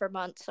been out for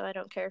months, so I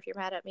don't care if you're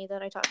mad at me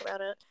that I talk about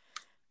it.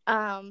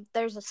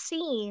 There's a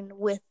scene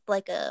with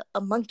like a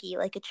monkey,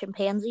 like a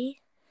chimpanzee.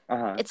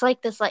 It's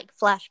like this like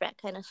flashback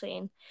kind of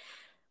scene,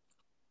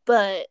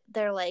 but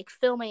they're like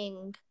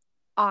filming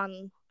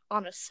on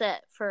a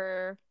set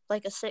for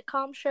like a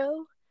sitcom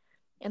show,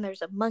 and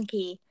there's a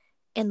monkey,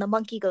 and the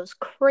monkey goes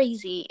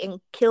crazy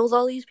and kills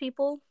all these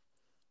people.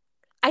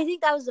 I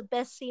think that was the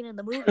best scene in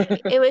the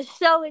movie. It was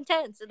so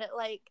intense, and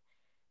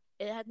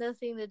it had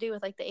nothing to do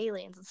with like the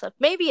aliens and stuff.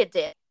 Maybe it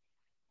did.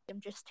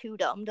 I'm just too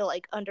dumb to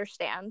like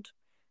understand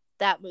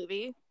that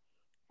movie.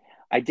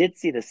 I did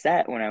see the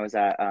set when I was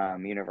at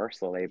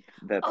Universal. They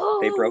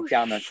broke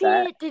down the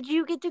set. Did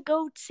you get to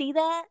go see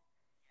that?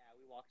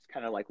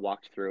 Yeah, we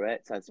walked through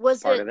it. So it's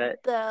part of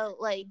it. The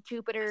like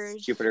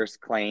Jupiter's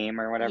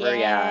Claim or whatever.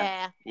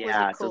 Yeah.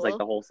 Cool? So it was like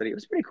the whole city. It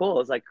was pretty cool. It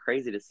was like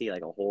crazy to see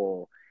like a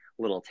whole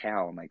little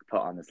town like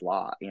put on this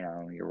lot. You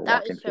know, you were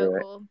walking through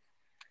it. Cool.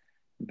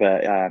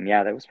 But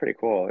yeah, that was pretty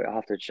cool. I'll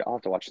have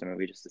to watch the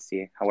movie just to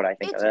see what I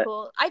think of it. It's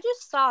cool. I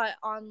just saw it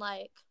on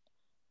like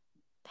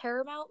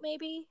Paramount,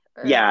 maybe.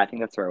 Yeah, I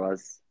think that's where it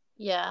was.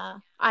 Yeah,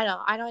 I know.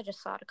 I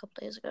just saw it a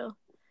couple days ago.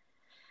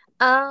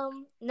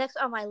 Next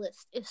on my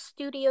list is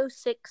Studio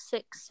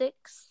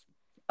 666.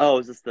 Oh,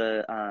 is this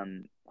the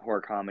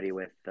horror comedy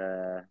with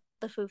the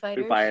Foo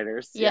Fighters? Foo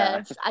Fighters.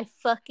 Yes, yeah. I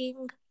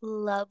fucking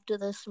loved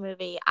this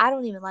movie. I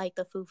don't even like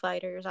the Foo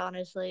Fighters,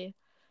 honestly,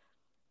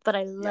 but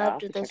I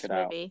loved this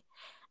movie.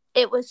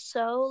 It was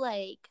so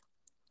like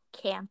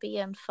campy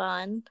and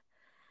fun.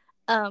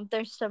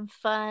 There's some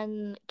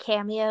fun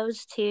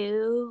cameos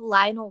too.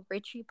 Lionel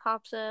Richie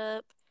pops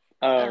up.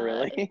 Oh,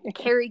 really?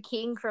 Carrie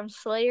King from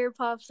Slayer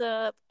pops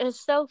up. It's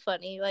so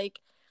funny. Like,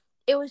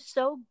 it was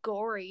so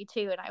gory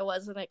too, and I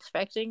wasn't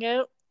expecting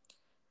it.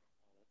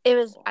 It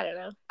was, I don't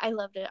know. I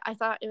loved it. I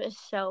thought it was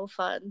so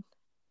fun.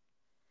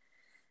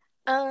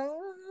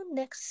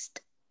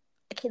 Next.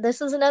 Okay,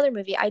 this is another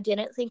movie. I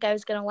didn't think I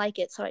was going to like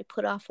it, so I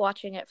put off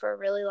watching it for a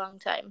really long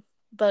time.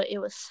 But it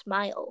was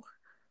Smile.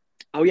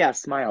 Oh, yeah,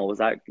 Smile. Was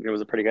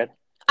it pretty good?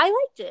 I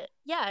liked it.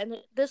 Yeah, and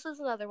this is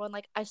another one.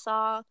 Like, I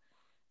saw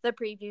the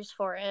previews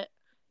for it,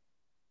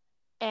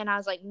 and I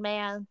was like,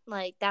 man,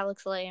 like, that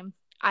looks lame.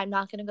 I'm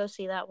not going to go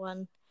see that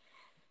one.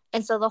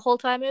 And so the whole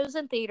time it was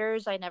in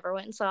theaters, I never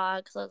went and saw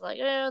it because I was like,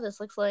 oh, this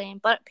looks lame.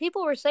 But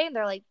people were saying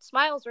they're like,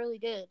 Smile's really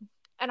good.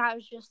 And I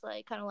was just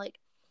like, kind of like,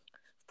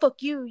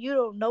 fuck you, you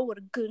don't know what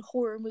a good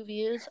horror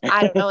movie is.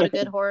 I don't know what a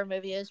good horror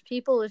movie is.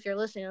 People, if you're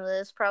listening to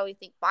this, probably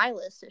think my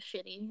list is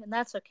shitty, and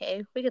that's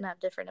okay. We can have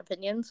different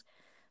opinions.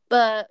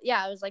 But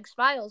yeah, I was like,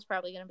 Smile's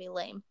probably going to be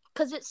lame.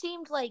 Because it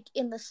seemed like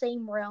in the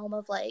same realm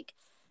of like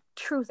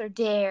Truth or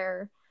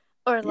Dare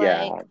or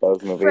like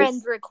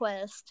Friend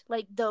Request,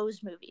 like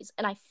those movies.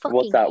 And I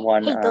fucking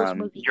hate those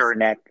movies. Your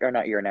Next, or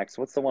not Your Next.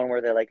 What's the one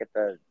where they like get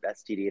the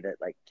STD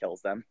that like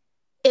kills them?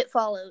 It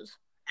Follows.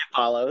 It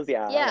Follows,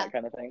 yeah. That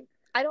kind of thing.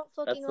 I don't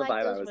fucking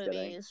like those movies.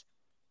 Getting.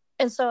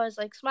 And so I was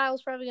like,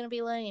 Smile's probably going to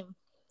be lame.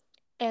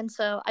 And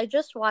so I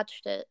just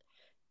watched it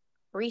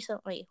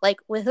recently. Like,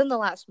 within the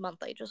last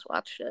month, I just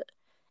watched it.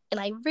 And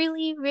I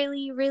really,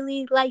 really,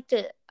 really liked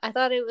it. I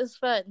thought it was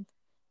fun.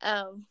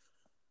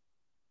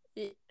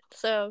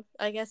 So,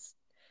 I guess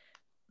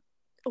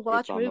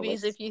watch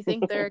movies if you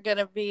think they're going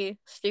to be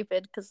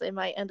stupid, because they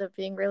might end up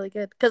being really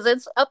good. Because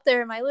it's up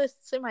there in my list.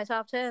 It's in my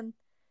top 10.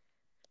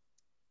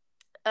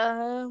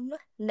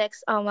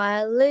 Next on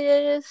my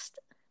list,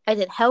 I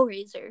did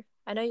Hellraiser.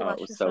 I know you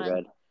watched this one. It was so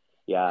good.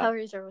 Yeah.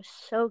 Hellraiser was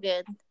so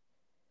good.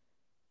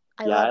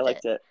 I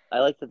liked it. I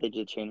liked that they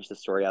did change the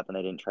story up and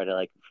they didn't try to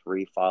like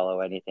free follow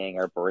anything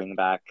or bring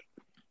back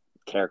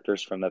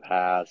characters from the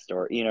past,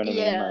 or you know what I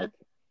mean?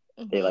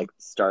 Like they like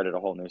started a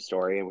whole new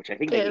story, which I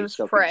think they can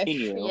still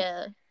continue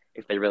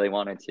if they really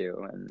wanted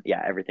to. And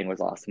yeah, everything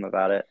was awesome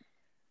about it.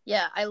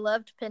 Yeah, I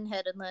loved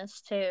Pinhead in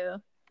this too.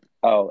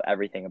 Oh,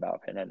 everything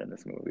about Pinhead in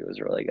this movie was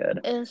really good.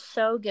 It was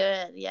so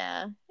good.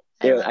 Yeah,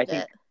 I loved I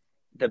think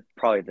it.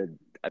 probably the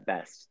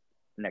best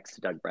next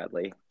to Doug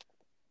Bradley.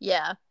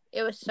 Yeah,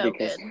 it was so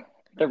because good.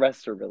 the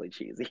rest are really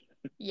cheesy.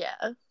 Yeah.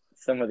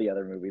 Some of the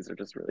other movies are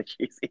just really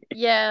cheesy.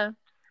 Yeah,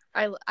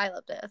 I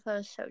loved it. I thought it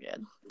was so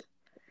good.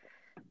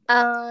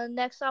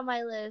 Next on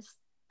my list,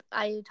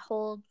 we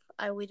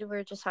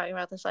were just talking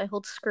about this. I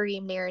hold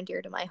Scream near and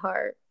dear to my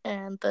heart,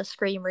 and the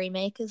Scream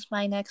remake is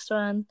my next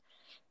one.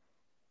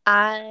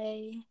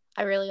 I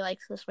really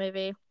liked this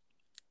movie.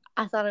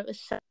 I thought it was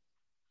so.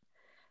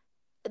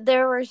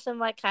 There were some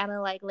like kind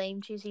of like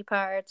lame cheesy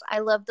parts. I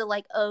love the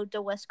like ode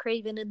to Wes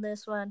Craven in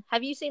this one.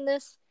 Have you seen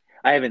this?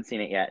 I haven't seen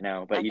it yet,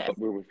 no, but Okay.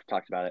 we've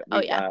talked about it.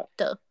 Oh yeah,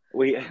 duh.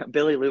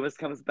 Billy Loomis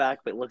comes back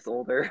but looks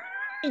older.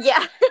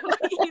 Yeah,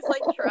 like he's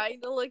like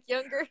trying to look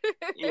younger.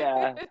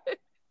 Yeah,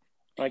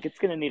 like it's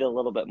gonna need a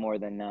little bit more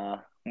than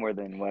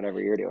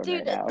whatever you're doing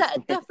Dude, right now.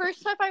 the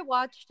first time I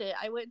watched it,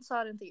 I went and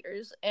saw it in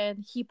theaters,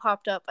 and he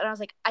popped up, and I was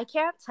like, I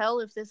can't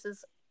tell if this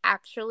is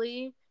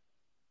actually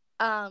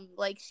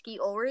like Skeet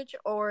Ulrich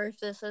or if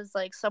this is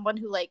like someone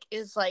who like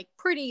is like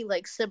pretty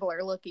like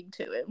similar looking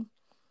to him.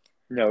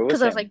 No, it was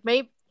because I was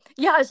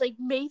like,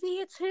 maybe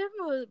it's him,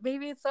 or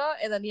maybe it's not.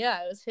 And then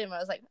yeah, it was him. I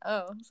was like,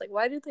 oh, I was like,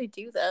 why did they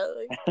do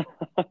that?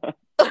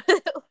 Like,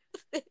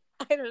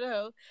 I don't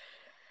know.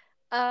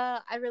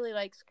 I really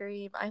like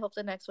Scream. I hope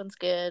the next one's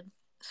good.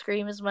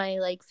 Scream is my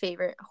like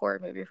favorite horror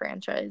movie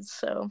franchise.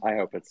 So I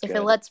hope it's if good.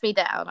 it lets me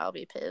down, I'll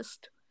be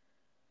pissed.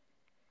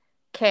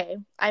 Okay,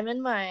 I'm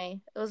in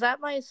was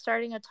that my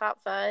starting a top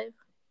 5?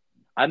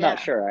 I'm not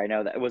sure. I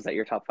know was that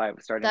your top 5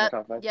 starting your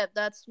top 5? Yeah,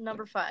 that's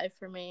number 5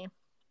 for me.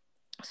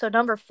 So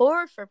number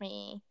 4 for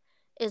me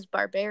is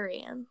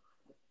Barbarian.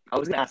 I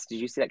was gonna ask, did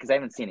you see that? Because I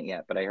haven't seen it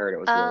yet, but I heard it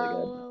was really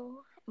good.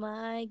 Oh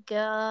my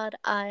god,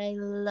 I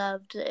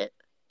loved it.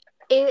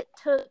 It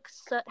took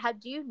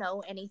do you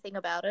know anything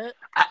about it?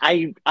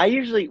 I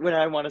usually, when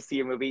I want to see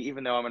a movie,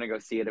 even though I'm gonna go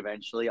see it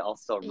eventually, I'll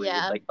still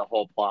read like the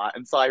whole plot.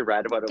 And so I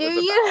read what it was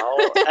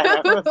about, and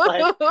I was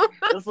like,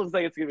 this looks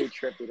like it's gonna be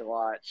trippy to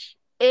watch.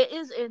 It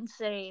is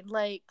insane.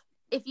 Like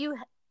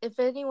if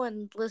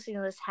anyone listening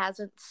to this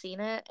hasn't seen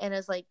it and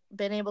has like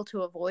been able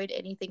to avoid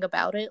anything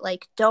about it,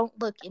 like don't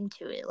look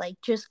into it. Like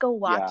just go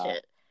watch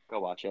it. Go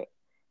watch it.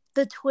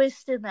 The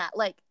twist in that,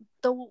 like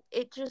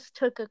it just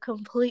took a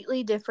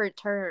completely different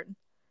turn.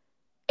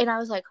 And I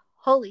was like,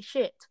 holy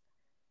shit.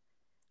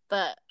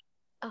 But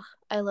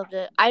I loved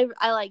it. I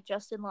like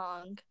Justin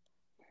Long.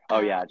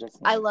 Oh yeah,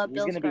 Justin Long. I love He's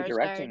Bill going to be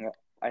directing.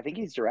 I think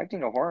he's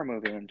directing a horror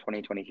movie in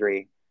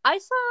 2023. I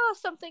saw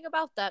something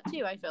about that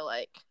too, I feel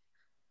like.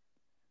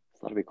 So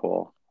that'll be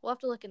cool. We'll have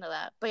to look into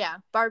that. But yeah,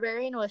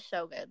 Barbarian was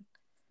so good.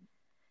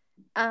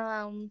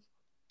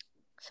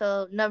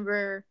 So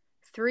number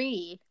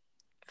 3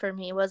 for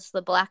me was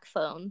The Black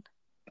Phone.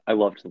 I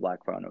loved The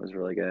Black Phone. It was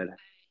really good.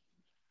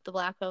 The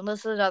Black Phone. This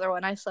is another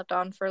one I slept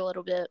on for a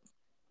little bit.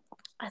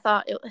 I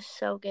thought it was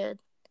so good.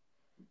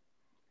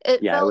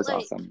 It was like,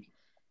 awesome.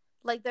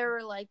 Like there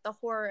were like the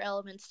horror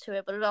elements to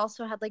it, but it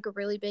also had like a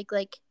really big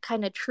like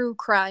kind of true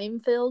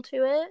crime feel to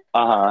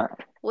it.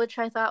 Which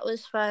I thought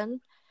was fun.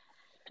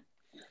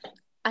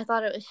 I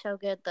thought it was so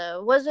good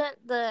though.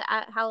 Wasn't the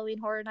Halloween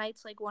Horror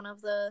Nights like one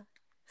of the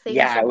things?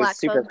 Yeah, it was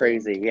super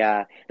crazy.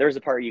 Yeah, there was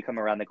a part where you come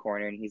around the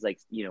corner and he's like,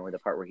 the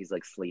part where he's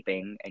like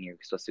sleeping and you're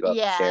supposed to go up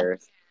the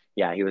stairs.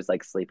 Yeah, he was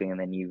like sleeping, and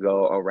then you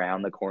go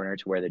around the corner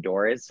to where the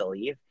door is to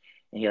leave,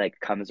 and he like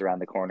comes around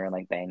the corner and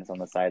like bangs on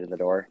the side of the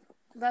door.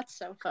 That's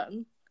so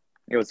fun.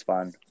 It was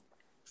fun.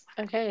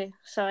 Okay,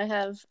 so I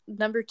have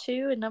number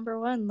 2 and number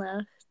 1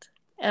 left.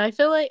 And I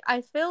feel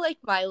like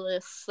my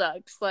list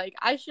sucks. Like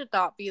I should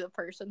not be the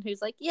person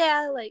who's like,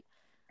 yeah, like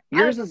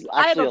yours is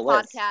actually a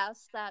list.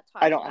 Podcast that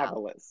talks I don't have a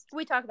list.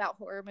 We talk about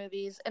horror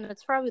movies, and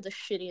it's probably the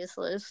shittiest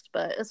list,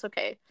 but it's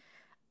okay.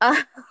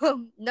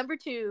 Number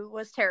 2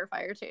 was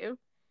Terrifier 2. Oh,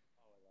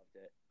 I loved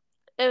it.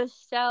 It was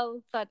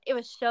so fun. It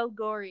was so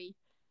gory.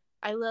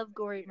 I love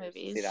gory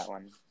movies. See that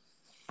one?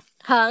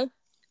 Huh? Did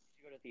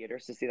you go to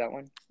theaters to see that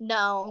one?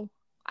 No,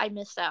 I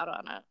missed out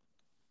on it,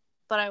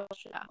 but I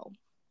watched it at home.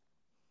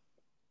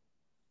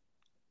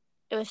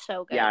 It was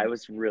so good. Yeah, it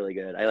was really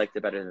good. I liked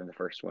it better than the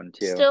first one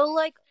too. Still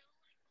like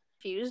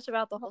confused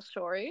about the whole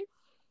story,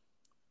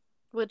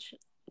 which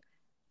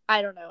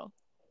I don't know.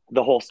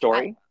 The whole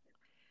story?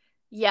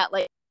 Yeah,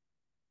 like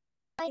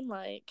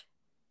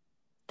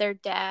their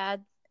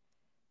dad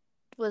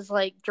was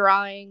like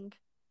drawing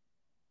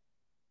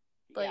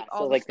like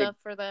all the stuff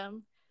for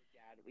them.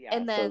 Yeah,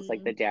 and then so it's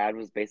like the dad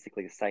was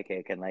basically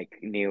psychic and like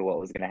knew what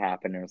was gonna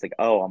happen, and was like,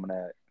 oh, I'm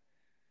gonna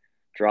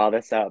draw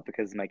this up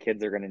because my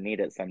kids are gonna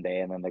need it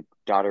someday. And then the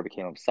daughter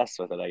became obsessed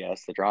with it, I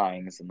guess, the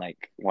drawings, and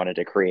like wanted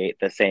to create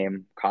the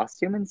same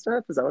costume and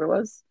stuff. Is that what it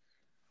was?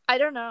 I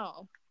don't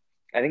know.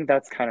 I think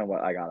that's kind of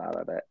what I got out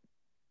of it.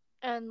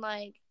 And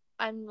like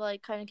I'm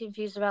like kind of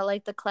confused about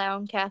like the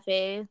clown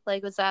cafe.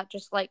 Like was that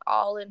just like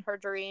all in her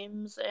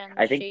dreams? And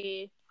I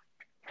think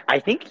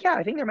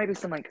there might be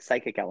some like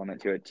psychic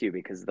element to it too,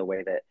 because of the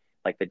way that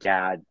like the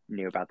dad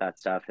knew about that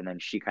stuff, and then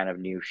she kind of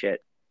knew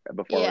shit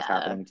before it was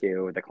happening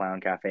too. The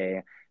clown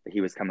cafe, that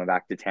he was coming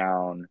back to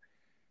town.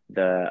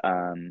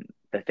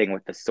 The thing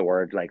with the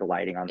sword like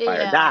lighting on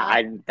fire.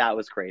 That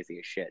was crazy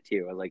as shit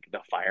too. Like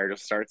the fire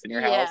just starts in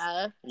your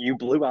house. You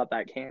blew out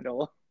that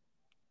candle.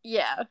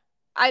 Yeah.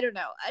 I don't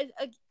know.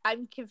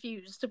 I'm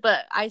confused,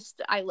 but I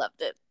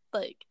loved it.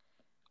 Like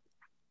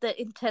the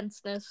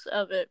intenseness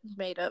of it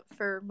made up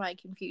for my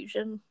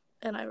confusion,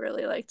 and I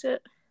really liked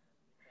it.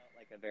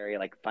 Like a very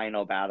like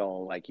final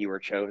battle, like you were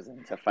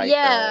chosen to fight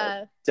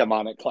the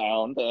demonic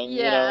clown thing.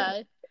 Yeah, you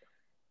know?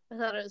 I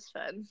thought it was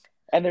fun.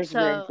 And there's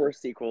room for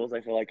sequels,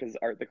 I feel like, because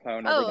Art the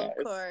Clown never dies.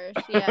 Of course,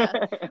 yeah.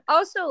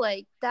 Also,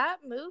 like, that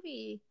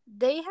movie,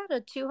 they had a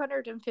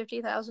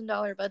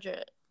 $250,000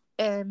 budget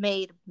and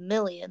made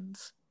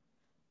millions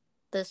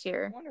this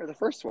year. The one or the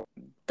first one?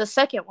 The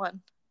second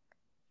one.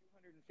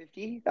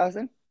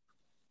 250,000?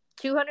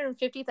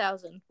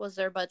 250,000 was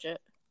their budget.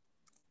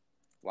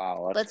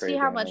 Wow, that's Let's crazy. See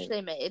how much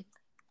they made.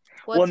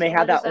 Well, and they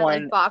had that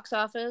one like, box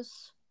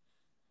office.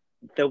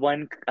 The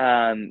one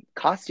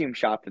costume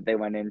shop that they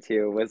went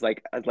into was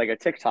like a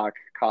TikTok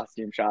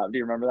costume shop. Do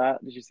you remember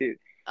that? Did you see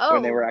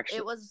when they were actually?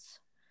 It was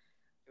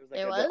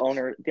like the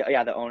owner.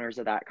 The owners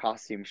of that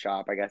costume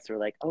shop, I guess, were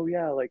like, oh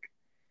yeah, like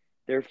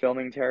they're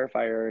filming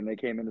Terrifier and they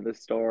came into the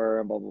store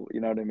and blah, blah, you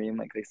know what I mean?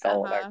 Like they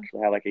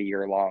actually had like a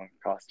year-long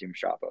costume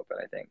shop open.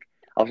 I think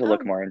I'll have to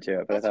look more into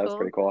it, but I thought it was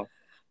pretty cool.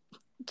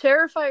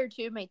 Terrifier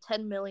 2 made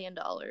 $10 million.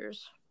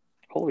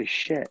 Holy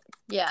shit!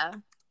 Yeah.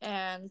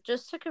 And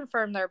just to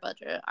confirm their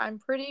budget, I'm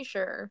pretty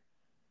sure,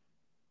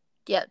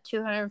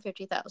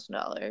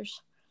 $250,000.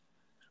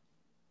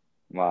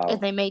 Wow. And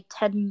they made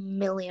 $10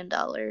 million.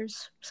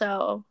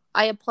 So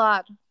I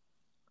applaud.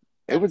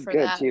 It was good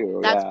that. Too.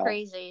 That's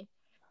crazy.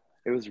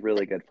 It was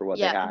really good for what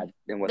they had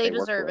and what they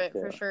deserve it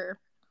for sure.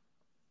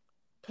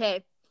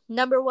 Okay,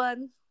 number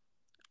 1.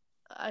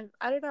 I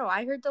don't know.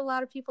 I heard a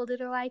lot of people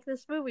didn't like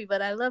this movie,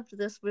 but I loved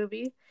this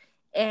movie.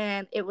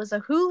 And it was a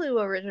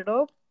Hulu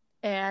original.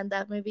 And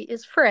that movie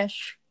is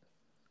Fresh.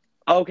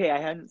 Okay, I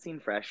hadn't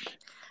seen Fresh.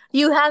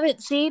 You haven't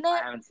seen it?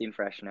 I haven't seen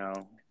Fresh,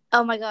 no.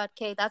 Oh my god,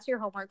 okay, that's your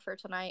homework for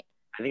tonight.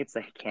 I think it's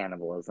a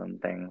cannibalism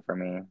thing for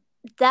me.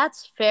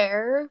 That's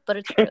fair, but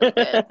it's really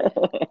good.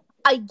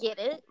 I get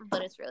it,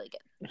 but it's really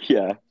good.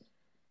 Yeah.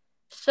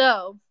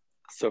 So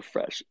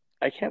Fresh.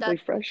 I can't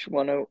believe Fresh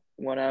won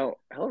out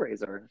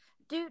Hellraiser.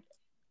 Dude,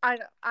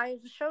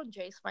 I've shown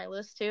Jace my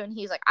list too, and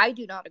he's like, I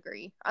do not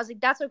agree. I was like,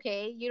 that's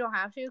okay. You don't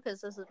have to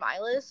because this is my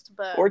list.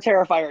 But or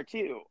Terrifier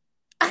 2.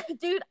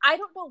 Dude, I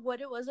don't know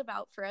what it was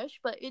about Fresh,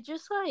 but it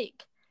just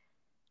like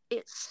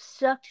it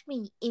sucked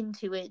me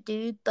into it,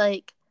 dude.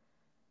 Like,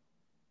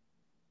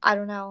 I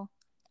don't know.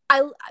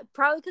 I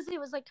probably because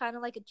it was like kind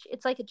of like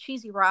it's like a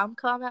cheesy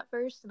rom-com at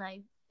first, and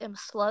I am a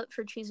slut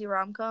for cheesy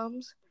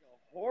rom-coms.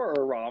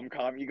 Horror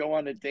rom-com. You go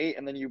on a date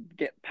and then you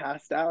get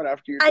passed out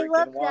after you're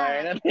drinking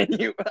wine. And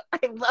then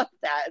I love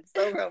that. It's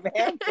so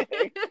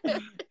romantic.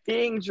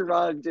 Being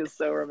drugged is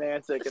so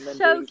romantic. And then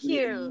so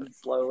cute.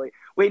 Slowly.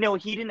 Wait, no,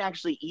 he didn't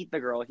actually eat the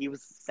girl. He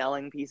was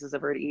selling pieces of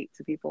her to eat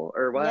to people.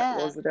 Or what? Yeah.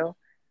 What was the deal?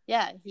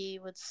 Yeah, he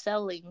was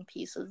selling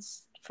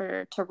pieces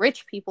to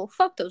rich people.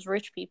 Fuck those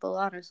rich people,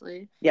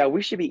 honestly. Yeah,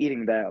 we should be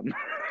eating them.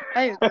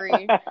 I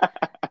agree.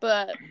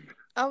 But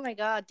oh my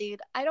god, dude.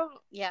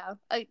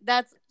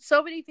 That's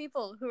so many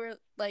people who are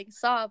like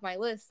saw my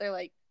list. They're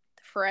like,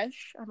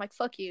 Fresh? I'm like,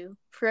 fuck you.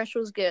 Fresh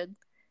was good.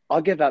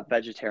 I'll give up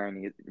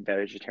vegetarianism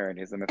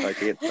if I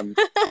could get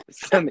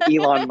some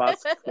Elon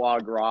Musk foie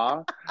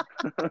gras.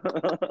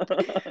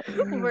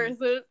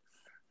 Worth it.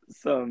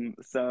 Some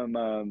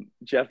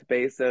Jeff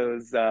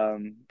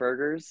Bezos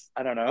burgers.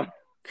 I don't know.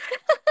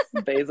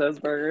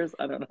 Bezos burgers.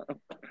 I don't know.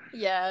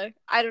 Yeah,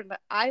 I don't know.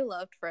 I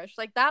loved Fresh.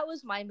 Like that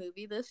was my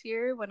movie this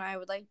year when I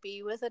would like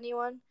be with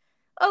anyone.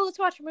 Oh, let's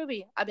watch a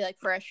movie. I'd be like,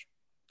 Fresh.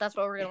 That's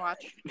what we're gonna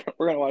watch.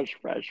 We're gonna watch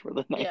Fresh for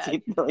the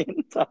 19th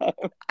millionth time.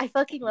 I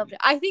fucking loved it.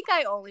 I think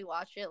I only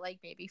watched it like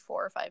maybe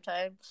 4 or 5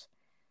 times.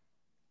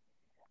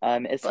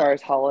 As far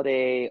as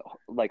holiday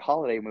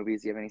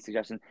movies, do you have any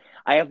suggestions?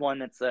 I have one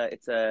that's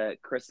it's a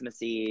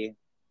Christmassy.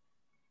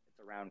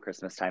 It's around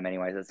Christmas time,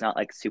 anyways. It's not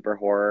like super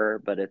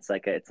horror, but it's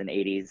like it's an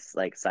 80s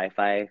like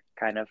sci-fi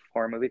kind of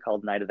horror movie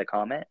called Night of the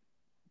Comet.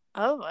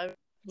 Oh, I've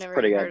never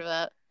heard of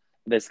that.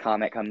 This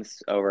comet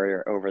comes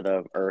over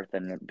the Earth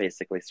and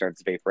basically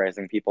starts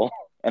vaporizing people.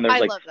 And there's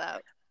love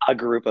that. A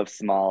group of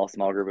small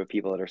group of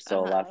people that are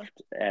still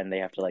left, and they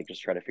have to like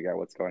just try to figure out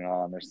what's going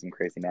on. There's some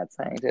crazy mad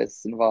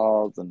scientists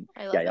involved, and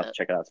you have to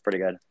check it out. It's pretty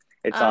good.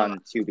 It's on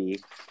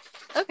Tubi.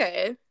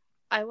 Okay,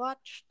 I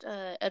watched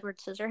Edward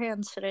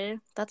Scissorhands today.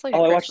 That's like I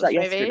watched that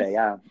yesterday.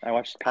 Yeah, I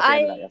watched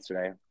copy of that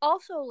yesterday.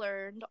 Also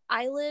learned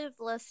I live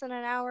less than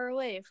an hour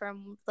away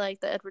from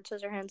like the Edward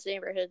Scissorhands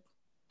neighborhood.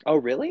 Oh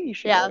really? You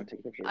should go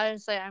take pictures. I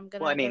would say I'm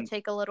gonna go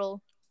take a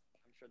little.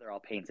 I'm sure they're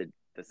all painted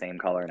the same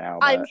color now.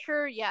 But I'm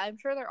sure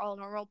they're all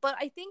normal. But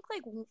I think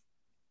like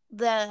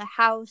the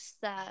house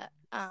that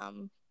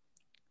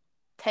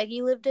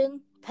Peggy lived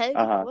in.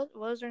 What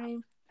was her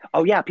name?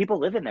 Oh yeah, people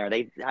live in there.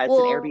 It's an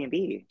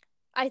Airbnb.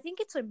 I think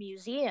it's a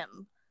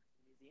museum.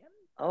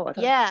 Oh, I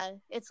thought... Yeah,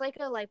 it's like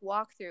a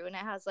walkthrough, and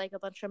it has like a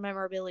bunch of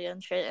memorabilia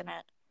and shit in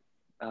it.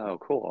 Oh,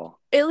 cool.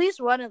 At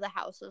least one of the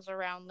houses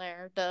around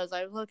there does.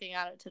 I was looking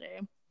at it today.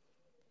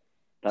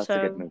 That's a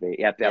good movie.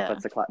 Yep, yeah.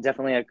 That's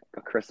definitely a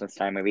Christmas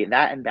time movie.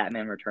 That and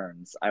Batman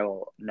Returns. I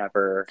will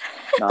never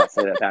not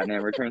say that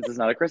Batman Returns is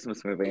not a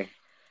Christmas movie.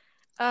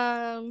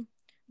 The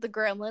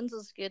Gremlins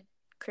is a good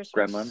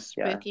Christmas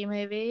spooky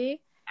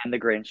movie. And The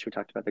Grinch. We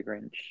talked about The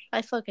Grinch.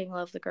 I fucking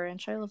love The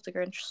Grinch. I love The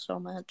Grinch so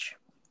much.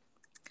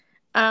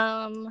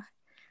 I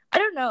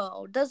don't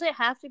know. Does it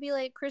have to be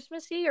like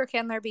Christmassy, or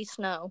can there be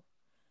snow?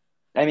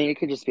 I mean, it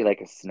could just be like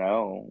a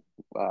snow,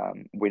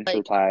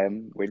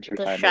 wintertime.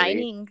 The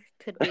Shining movie.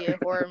 Could be a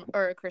horror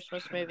or a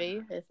Christmas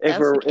movie if that's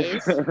the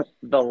case.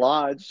 The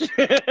Lodge.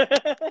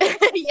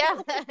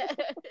 Yeah.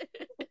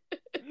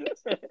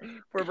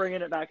 We're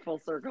bringing it back full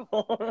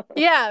circle.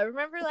 Yeah,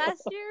 remember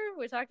last year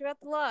we talked about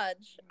The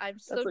Lodge? I'm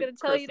still going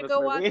to tell you to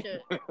go watch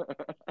it.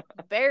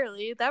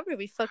 Barely. That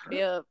movie fucked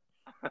me up.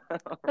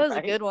 That was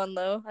a good one,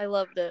 though. I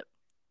loved it.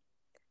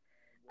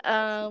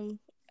 I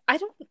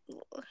don't...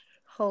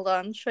 Hold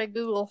on. Should I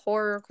Google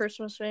horror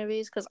Christmas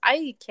movies? Because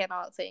I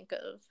cannot think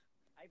of...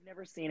 I've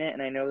never seen it,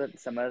 and I know that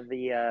some of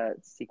the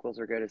sequels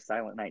are good as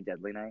Silent Night,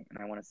 Deadly Night, and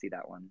I want to see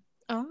that one.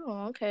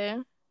 Oh, okay.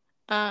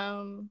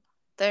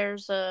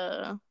 There's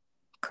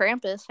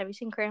Krampus. Have you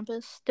seen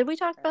Krampus? Did we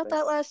talk about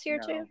that last year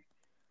too?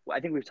 Well,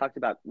 I think we talked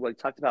about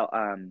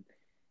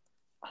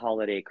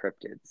holiday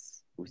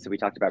cryptids. So we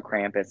talked about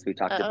Krampus. We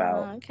talked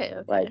about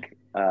like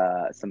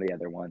some of the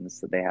other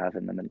ones that they have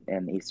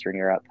in Eastern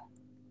Europe.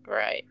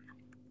 Right.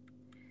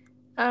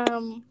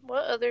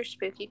 What other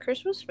spooky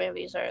Christmas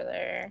movies are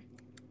there?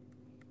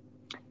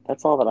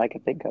 That's all that I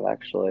could think of,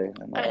 actually.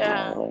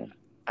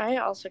 I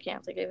also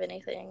can't think of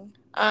anything.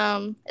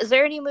 Is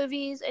there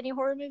any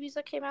horror movies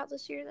that came out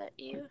this year that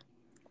you...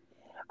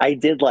 I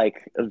did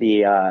like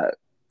the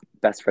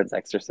Best Friend's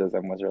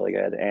Exorcism was really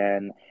good,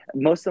 and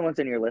most of the ones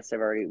in your list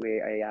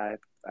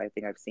I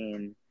think I've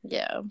seen.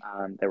 Yeah.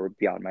 That were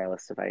beyond my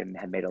list if I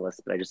had made a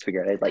list, but I just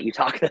figured I'd let you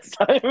talk this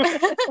time.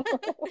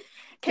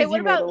 Okay,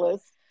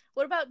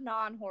 what about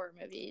non-horror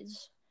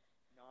movies?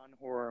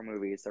 Non-horror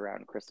movies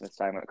around Christmas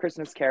time.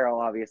 Christmas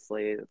Carol,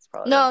 obviously. That's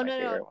probably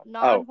no.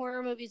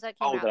 Non-horror movies that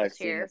came out that I've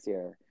seen this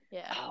year.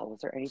 Yeah. Oh, was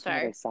there anything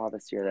that I saw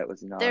this year that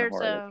was non-horror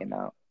that came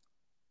out?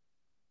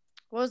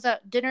 What was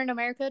that? Dinner in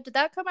America? Did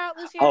that come out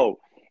this year? Oh,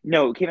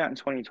 no, it came out in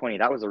 2020.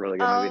 That was a really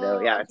good movie,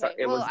 though. Yeah,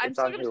 okay. I'm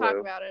still going to talk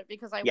about it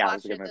because I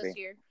watched it this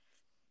year.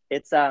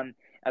 It's a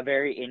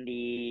very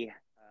indie.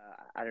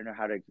 I don't know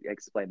how to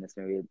explain this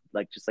movie.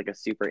 Like just like a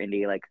super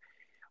indie, like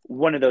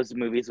one of those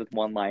movies with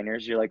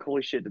one-liners. You're like,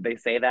 holy shit, did they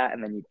say that?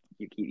 And then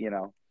you keep,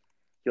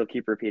 you'll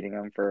keep repeating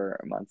them for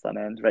months on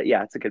end. But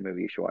yeah, it's a good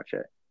movie. You should watch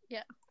it.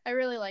 Yeah, I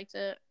really liked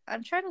it.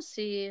 I'm trying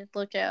to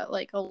look at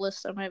like a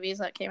list of movies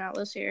that came out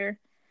this year.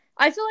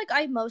 I feel like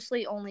I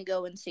mostly only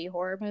go and see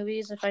horror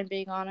movies, if I'm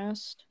being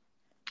honest.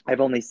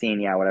 I've only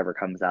seen, whatever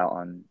comes out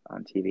on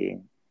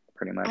TV,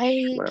 pretty much.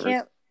 I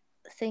can't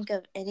think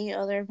of any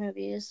other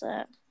movies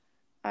that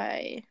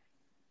I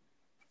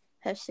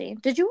have seen.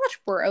 Did you watch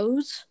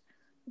Bros?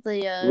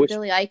 The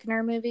Billy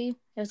Eichner movie?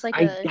 It was like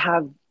I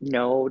have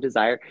no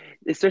desire,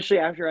 especially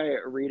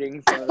after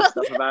reading some of the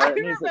stuff about it. I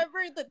remember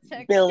the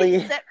text Billy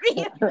you sent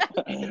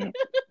me.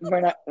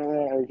 We're not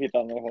repeat that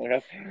on the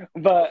podcast.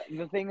 But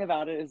the thing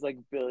about it is, like,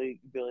 Billy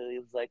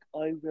was like,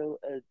 I wrote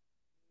a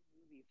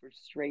movie for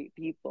straight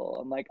people.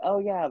 I'm like, oh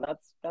yeah,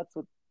 that's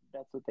what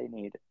they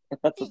need.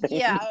 That's what they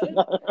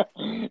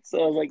need.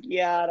 So I was like,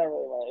 yeah, I don't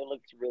really want it. It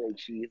looks really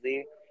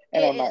cheesy,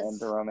 and I'm not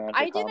into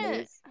romantic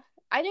comedies.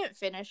 I didn't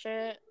finish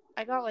it.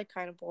 I got like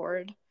kind of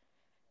bored.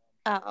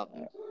 I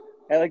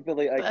like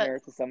Billy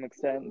Eichner to some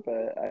extent,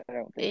 but I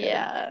don't think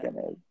I'm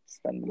gonna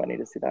spend money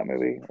to see that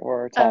movie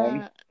or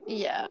time.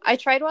 Yeah, I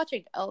tried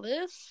watching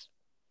Elvis.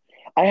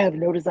 I have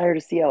no desire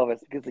to see Elvis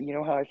because you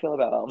know how I feel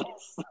about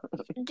Elvis.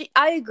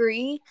 I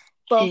agree,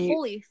 but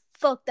holy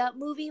fuck, that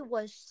movie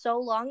was so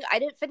long. I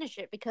didn't finish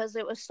it because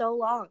it was so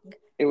long.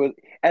 It was,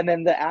 and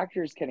then the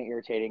actor's kind of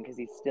irritating because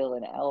he's still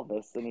in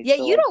Elvis, and he's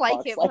still, you don't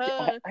like him.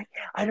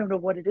 I don't know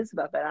what it is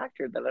about that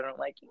actor that I don't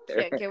like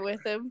either. Can't get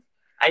with him.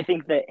 I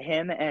think that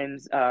him and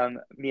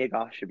Mia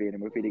Goth should be in a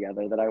movie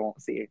together that I won't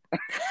see.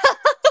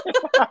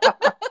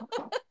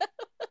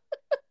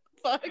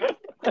 Fuck.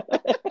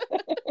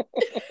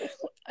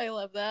 I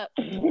love that.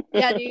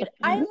 Yeah, dude.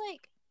 I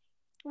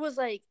was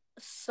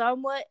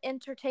somewhat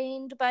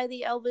entertained by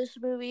the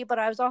Elvis movie, but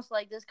I was also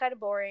like, this is kind of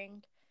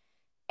boring.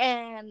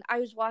 And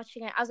I was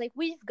watching it. I was like,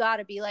 we've got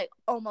to be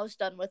almost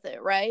done with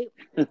it, right?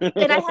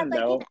 And I had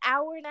an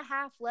hour and a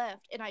half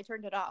left, and I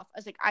turned it off. I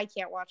was like, I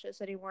can't watch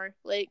this anymore.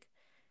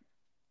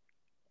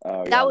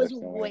 That was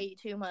way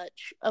too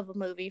much of a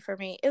movie for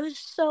me. It was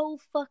so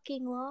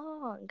fucking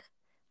long.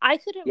 I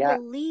couldn't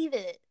believe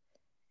it.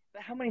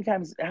 But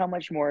how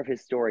much more of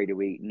his story do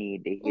we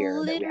need to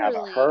hear that we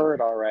haven't heard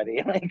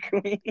already?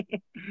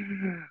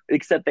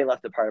 Except they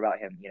left the part about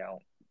him,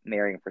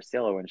 marrying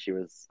Priscilla when she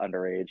was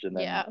underage and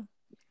then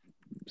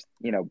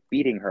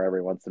beating her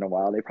every once in a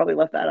while. They probably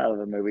left that out of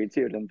the movie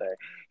too, didn't they?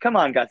 Come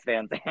on, Gus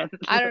Van Sant.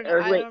 I don't know.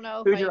 I don't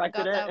know if who I even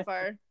directed got it? that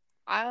far.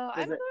 I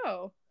don't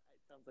know.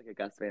 It sounds like a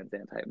Gus Van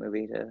Sant type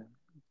movie to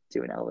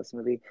do an Elvis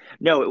movie.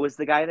 No, it was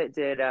the guy that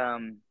did.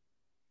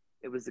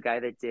 It was the guy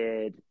that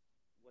did.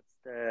 What's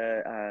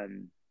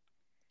the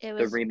It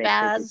was the remake?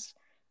 Baz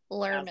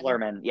Luhrmann. Baz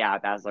Luhrmann, yeah,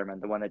 Baz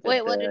Luhrmann, the one that did.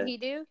 Wait, what did he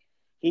do?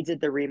 He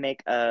did the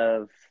remake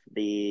of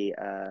the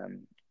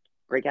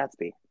Great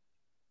Gatsby.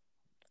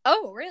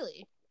 Oh,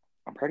 really?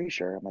 I'm pretty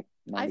sure. I'm like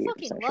 98% I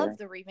fucking sure. love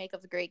the remake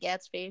of The Great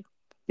Gatsby.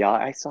 Yeah,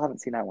 I still haven't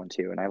seen that one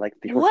too, and I like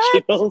the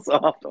original, so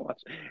I'll have to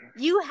watch it.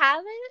 You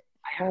haven't?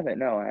 I haven't.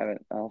 No, I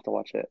haven't. I'll have to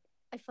watch it.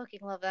 I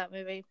fucking love that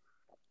movie.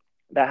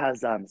 That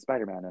has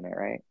Spider-Man in it,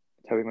 right?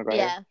 Tobey Maguire?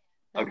 Yeah.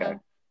 Okay.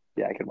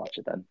 Yeah, I can watch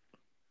it then.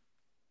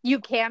 You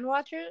can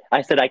watch it?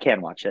 I said I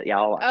can watch it. Yeah,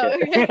 I'll watch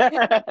it.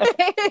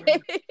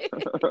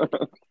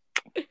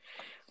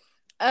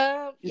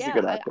 Okay. He's a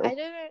good actor.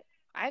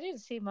 I didn't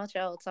see much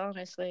else,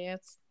 honestly.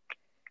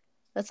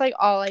 That's like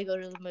all I go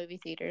to the movie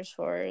theaters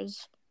for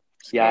is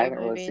I haven't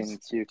really seen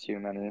too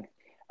many.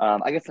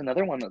 I guess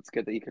another one that's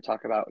good that you could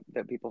talk about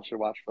that people should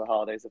watch for the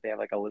holidays if they have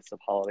like a list of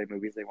holiday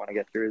movies they want to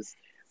get through is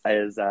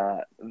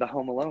the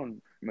Home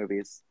Alone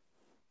movies.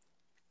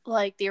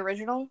 Like the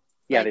original?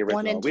 Yeah, like the original.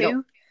 1 and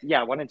 2?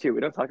 Yeah, 1 and 2.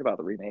 We don't talk about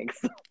the remakes.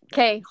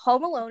 Okay,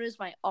 Home Alone is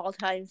my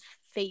all-time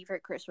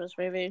favorite Christmas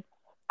movie.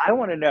 I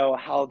want to know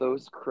how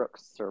those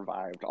crooks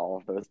survived all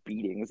of those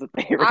beatings that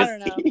they received. I don't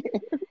know.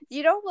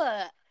 You know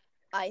what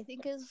I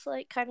think is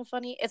like kind of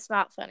funny? It's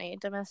not funny.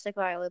 Domestic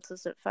violence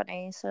isn't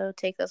funny, so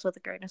take this with a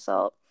grain of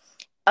salt.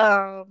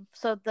 So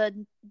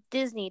the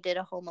Disney did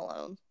a Home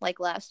Alone like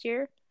last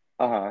year.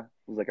 It was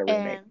like a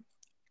remake.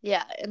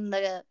 And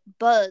the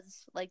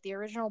Buzz, like the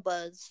original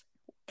Buzz,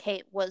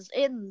 Kate was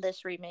in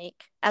this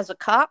remake as a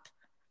cop.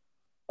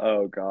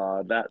 Oh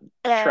God, that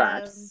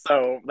tracks.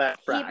 That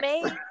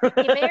tracks.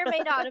 He may or may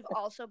not have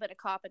also been a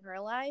cop in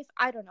real life.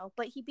 I don't know,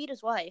 but he beat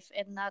his wife,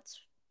 and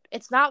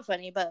it's not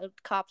funny. But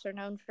cops are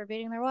known for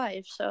beating their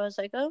wives, so I was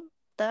like, oh,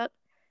 that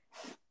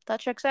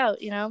checks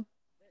out. You know,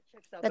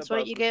 that's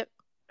what you get.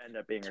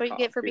 That's what you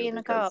get for being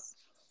a cop.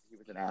 He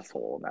was an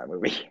asshole in that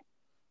movie.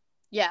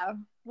 Yeah.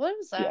 What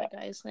was that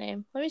guy's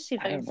name? Let me see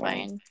if I can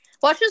find.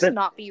 Watch this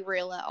not be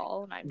real at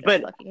all, and I'm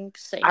just fucking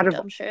saying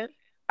dumb shit.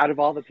 Out of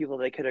all the people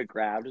they could have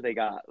grabbed, they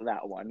got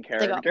that one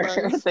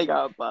character. They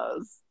got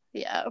Buzz.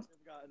 Yeah.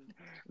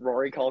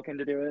 Rory Culkin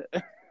to do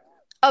it.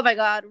 Oh my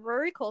God,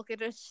 Rory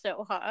Culkin is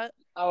so hot.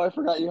 Oh, I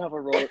forgot you have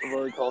a Rory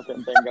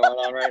Culkin thing going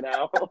on right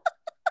now.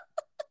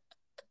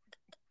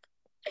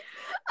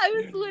 I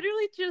was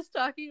literally just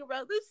talking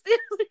about this the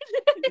other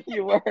day.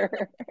 You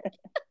were.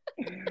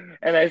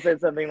 And I said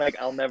something like,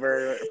 I'll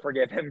never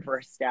forgive him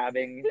for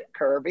stabbing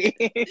Kirby.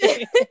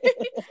 See,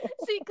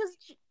 because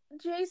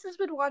Jace has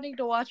been wanting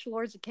to watch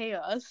Lords of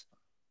Chaos.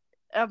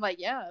 And I'm like,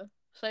 yeah,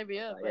 sign me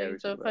up.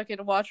 So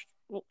fucking watch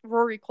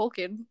Rory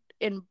Culkin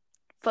in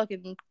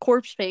fucking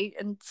corpse paint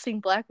and sing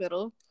black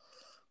metal.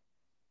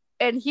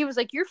 And he was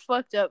like, you're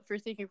fucked up for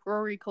thinking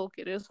Rory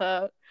Culkin is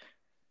hot.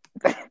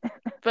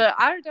 But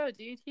I don't know,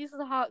 dude. He's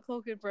the hot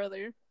Culkin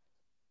brother.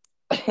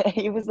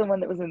 He was the one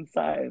that was in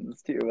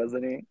Signs, too,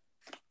 wasn't he?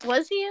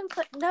 Was he in...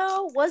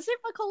 No, was it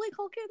Macaulay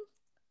Culkin?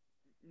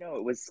 No,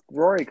 it was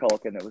Rory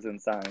Culkin that was in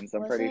Signs.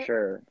 I'm pretty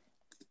sure.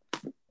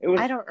 It was.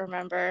 I don't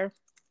remember.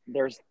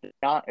 It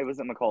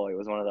wasn't Macaulay. It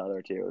was one of the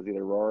other two. It was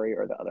either Rory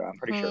or the other. I'm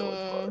pretty sure it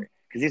was Rory.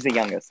 Because he's the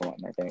youngest one,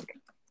 I think.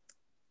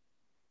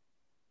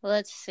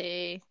 Let's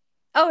see.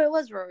 Oh, it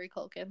was Rory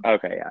Culkin.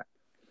 Okay, yeah.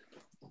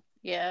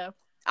 Yeah.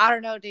 I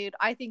don't know, dude.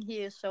 I think he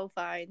is so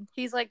fine.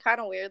 He's like kind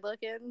of weird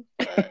looking,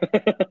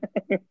 but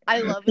I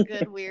love a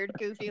good, weird,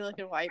 goofy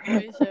looking white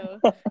boy, so.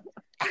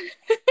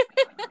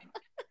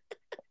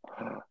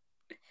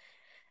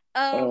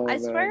 I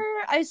swear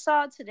I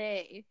saw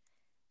today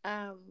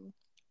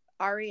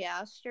Ari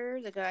Aster,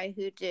 the guy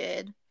who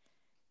did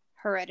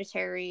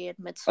Hereditary and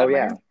Midsommar. Oh,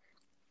 yeah.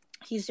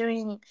 He's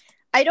doing...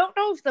 I don't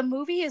know if the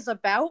movie is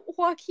about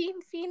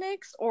Joaquin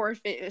Phoenix or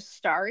if it is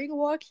starring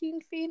Joaquin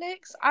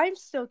Phoenix. I'm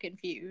still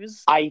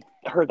confused. I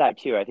heard that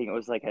too. I think it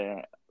was like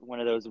one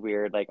of those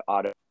weird like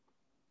auto.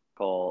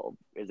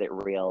 Is it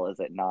real? Is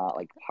it not?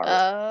 Like part.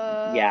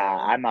 Yeah,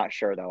 I'm not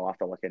sure though. I'll have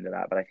to look into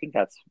that. But I think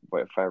that's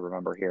what, if I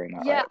remember hearing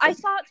that. Yeah, right. I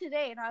saw it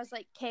today and I was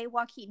like, "Okay,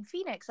 Joaquin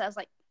Phoenix." I was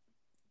like,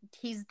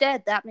 "He's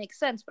dead. That makes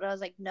sense." But I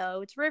was like,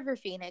 "No, it's River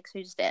Phoenix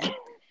who's dead."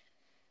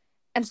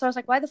 And so I was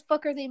like, why the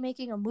fuck are they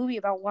making a movie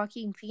about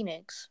Joaquin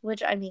Phoenix?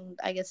 Which, I mean,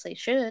 I guess they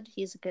should.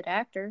 He's a good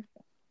actor.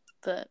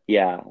 But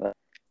yeah.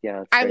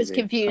 I was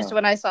confused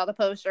when I saw the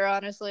poster,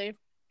 honestly.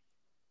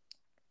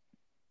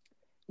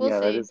 We'll see.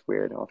 That is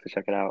weird. I'll have to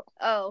check it out.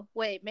 Oh,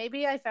 wait.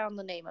 Maybe I found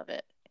the name of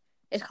it.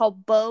 It's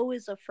called Beau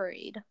is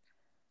Afraid.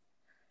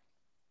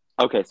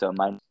 Okay, so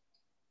mine.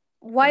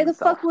 Why the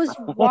fuck was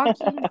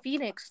Joaquin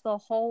Phoenix the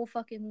whole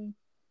fucking...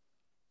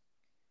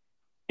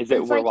 Is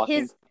it where like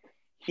Joaquin...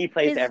 He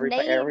plays every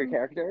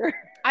character?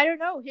 I don't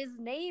know. His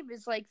name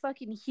is like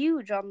fucking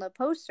huge on the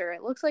poster.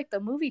 It looks like the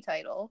movie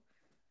title.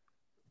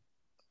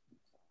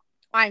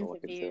 I'm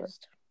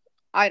confused.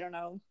 I don't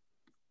know.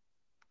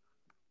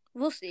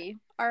 We'll see.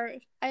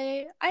 I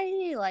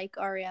like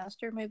Ari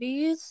Aster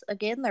movies.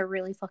 Again, they're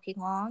really fucking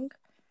long.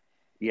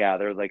 Yeah,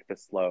 they're like the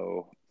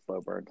slow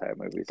burn type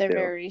movies. They're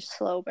very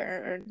slow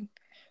burn.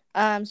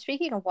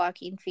 Speaking of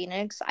Joaquin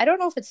Phoenix, I don't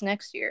know if it's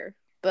next year,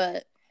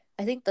 but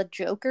I think the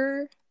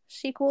Joker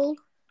sequel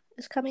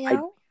is coming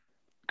out.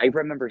 I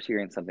remember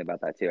hearing something about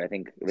that too. I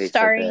think they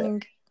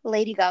starring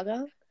Lady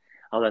Gaga.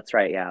 Oh, that's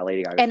right. Yeah,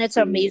 Lady Gaga. And it's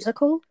a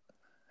musical.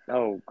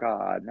 Oh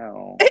God,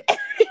 no.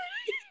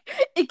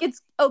 It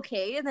gets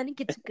okay, and then it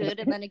gets good,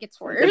 and then it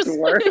gets worse.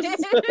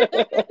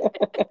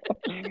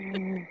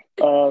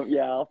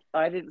 Yeah,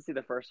 I didn't see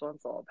the first one,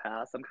 so I'll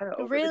pass. I'm kind of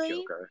over the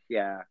Joker.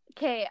 Yeah.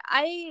 Okay,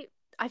 I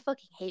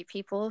fucking hate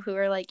people who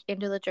are like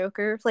into the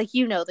Joker. Like,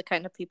 you know the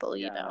kind of people,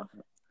 you know.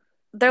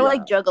 They're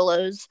like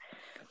juggalos.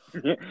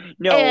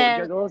 No,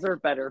 juggalos are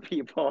better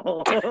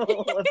people.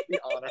 Let's be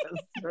honest.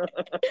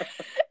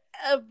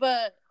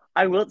 But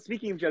I will.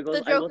 Speaking of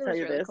juggalos, I will tell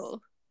you really this.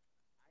 Cool.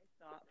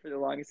 I thought for the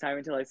longest time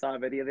until I saw a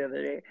video the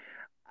other day,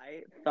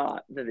 I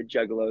thought that the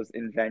juggalos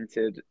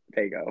invented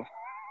Faygo.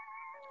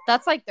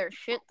 That's like their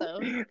shit, though.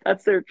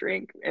 That's their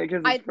drink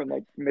because it's from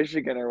like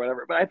Michigan or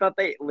whatever. But I thought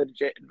they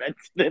legit invented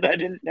it. I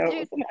didn't know it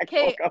was an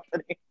actual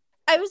company.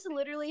 I was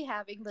literally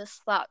having this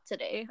thought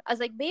today. I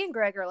was like, me and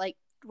Greg are like,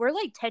 we're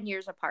like 10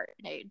 years apart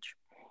in age.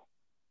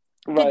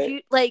 Right. Did you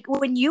like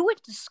when you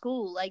went to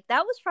school? Like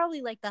that was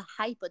probably like the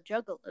hype of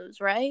juggalos,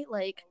 right?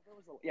 Like,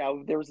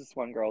 there was this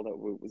one girl that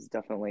was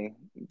definitely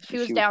she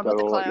was down with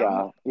the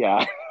clown.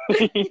 Yeah.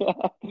 I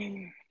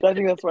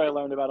think that's where I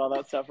learned about all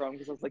that stuff from,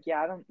 because I was like,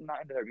 I'm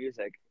not into their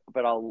music,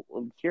 but I'll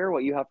hear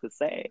what you have to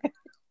say.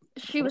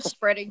 She was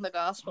spreading the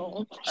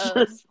gospel. She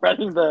was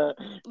spreading the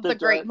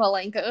Great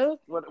Malenko.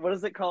 What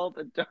is it called?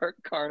 The Dark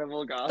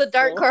Carnival Gospel. The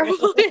Dark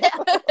Carnival. Yeah.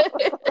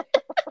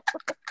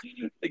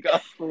 The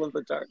Gospel of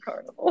the Dark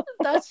Carnival.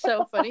 That's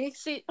so funny.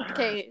 See,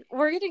 okay,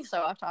 we're getting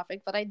so off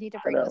topic, but I need to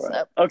bring this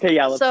up.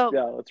 Okay,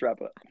 let's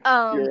wrap up.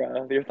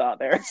 Your thought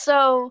there.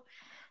 So,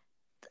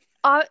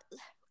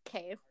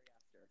 okay,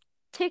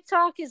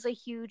 TikTok is a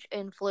huge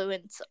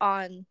influence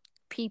on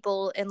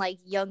people and like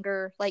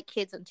younger, like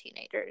kids and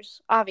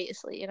teenagers.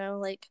 Obviously, you know,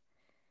 like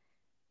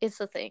it's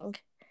a thing,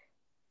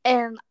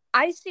 and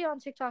I see on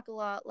TikTok a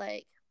lot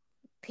like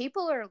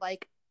people are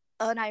like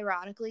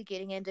unironically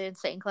getting into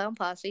Insane Clown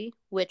Posse,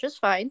 which is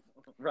fine.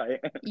 Right.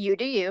 You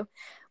do you.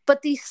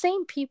 But these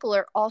same people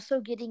are also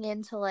getting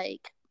into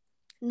like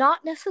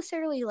not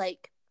necessarily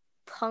like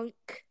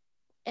punk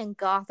and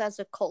goth as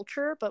a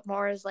culture, but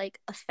more as like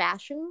a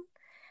fashion,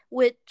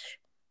 which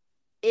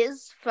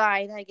is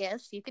fine, I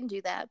guess. You can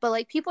do that. But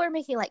like people are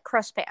making like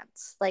crust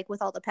pants, like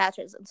with all the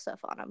patches and stuff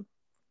on them.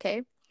 Okay.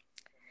 And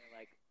they're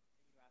like,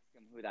 you ask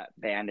them who that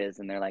band is,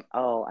 and they're like,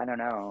 oh, I don't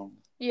know.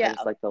 Yeah. I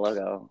just like the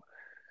logo.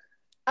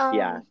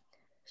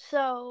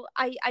 So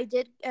I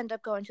did end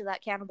up going to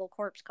that Cannibal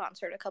Corpse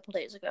concert a couple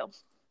days ago.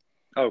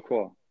 Oh,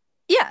 cool.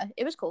 Yeah,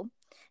 it was cool.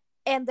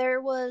 And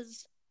there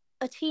was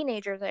a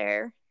teenager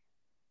there.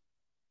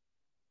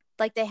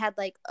 Like they had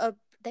a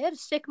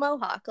sick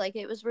mohawk. Like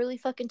it was really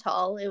fucking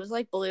tall. It was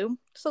like blue.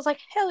 So I was like,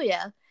 hell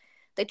yeah.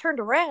 They turned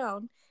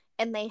around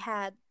and they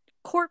had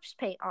corpse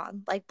paint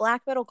on, like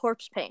black metal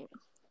corpse paint.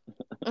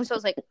 And so I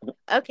was like,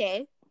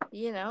 okay,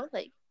 you know,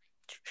 like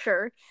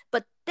sure.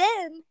 But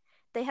then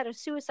they had a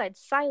Suicide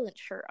Silence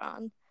shirt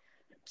on.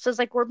 So it's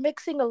like, we're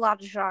mixing a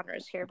lot of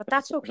genres here, but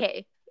that's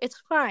okay.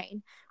 It's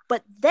fine.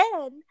 But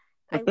then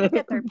I look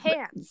at their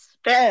pants.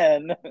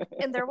 And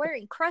they're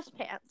wearing crust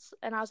pants.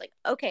 And I was like,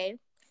 okay,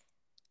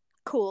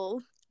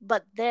 cool.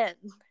 But then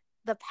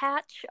the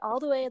patch all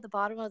the way at the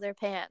bottom of their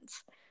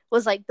pants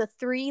was like the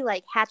 3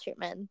 like hatchet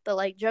men, the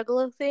like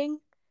juggalo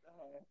thing.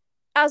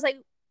 I was like,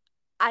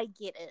 I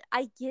get it.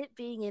 I get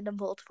being into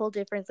multiple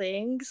different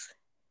things.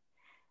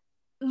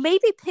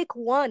 Maybe pick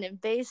one and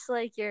base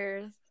like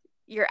your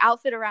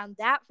outfit around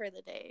that for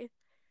the day,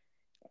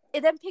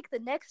 and then pick the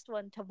next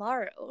one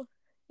tomorrow.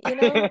 You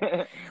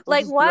know,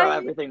 like why throw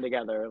everything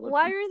together?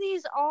 Why are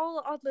these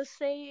all on the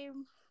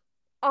same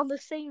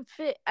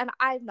fit? And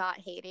I'm not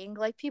hating.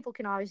 Like people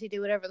can obviously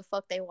do whatever the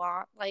fuck they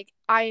want. Like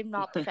I am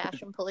not the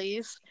fashion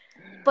police,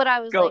 but I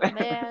was like,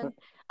 man,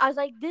 I was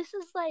like, this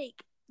is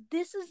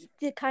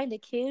the kind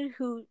of kid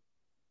who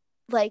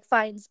like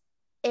finds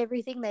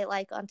everything they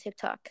like on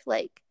TikTok,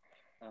 like.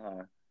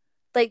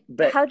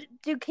 How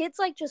do kids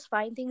like just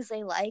find things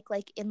they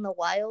like in the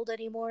wild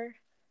anymore?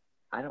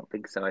 I don't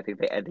think so. I think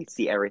they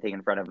see everything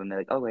in front of them. They're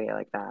like, oh wait, I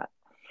like that.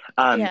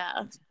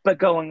 Yeah. But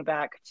going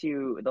back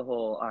to the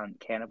whole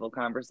cannibal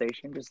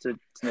conversation, just to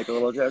make a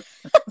little joke.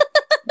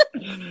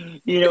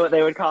 You know what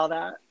they would call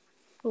that?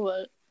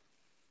 What?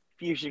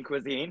 Fusion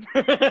cuisine.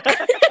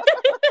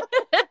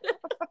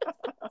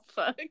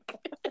 Fuck.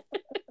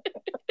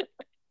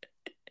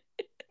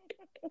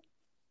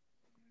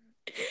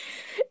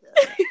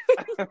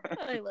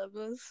 I love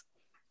this.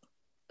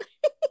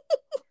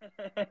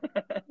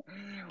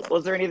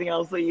 Was there anything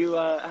else that you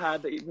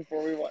had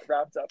before we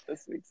wrapped up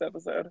this week's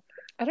episode?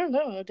 I don't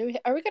know.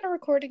 Are we gonna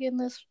record again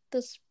this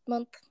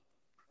month?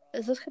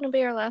 Is this gonna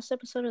be our last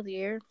episode of the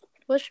year?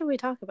 What should we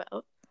talk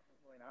about?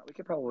 we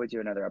could probably do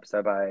another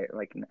episode by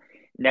like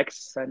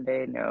next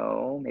Sunday.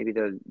 No, maybe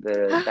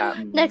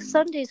that next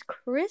Sunday's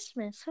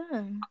Christmas,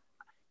 huh?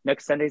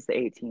 Next Sunday's the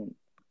 18th.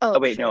 Oh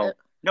wait, shit.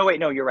 No, wait,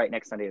 no, you're right.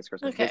 Next Sunday is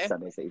Christmas. Okay. This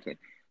Sunday's the 18th.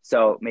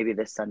 So maybe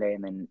this Sunday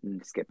and then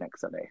skip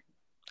next Sunday.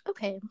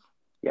 Okay.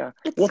 Yeah,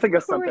 we'll think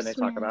of something to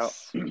talk about.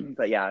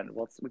 But yeah,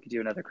 we could do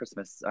another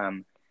Christmas.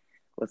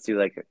 Let's do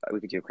we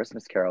could do a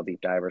Christmas Carol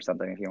deep dive or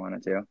something if you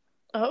wanted to.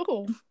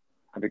 Oh.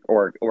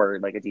 Or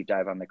like a deep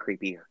dive on the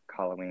creepy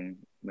Halloween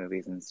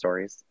movies and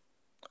stories.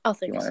 I'll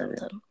think of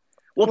something.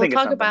 We'll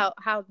talk about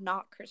how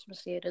not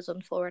Christmassy it is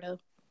in Florida.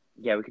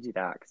 Yeah, we could do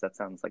that because that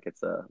sounds like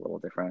it's a little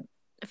different.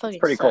 It's sucks.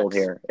 pretty cold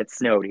here. It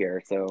snowed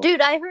here, so.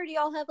 Dude, I heard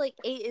y'all have like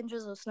 8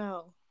 inches of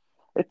snow.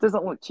 It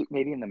doesn't look too,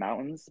 maybe in the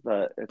mountains,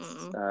 but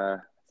it's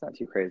not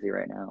too crazy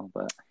right now.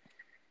 But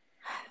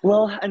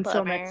well,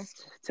 until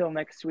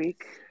next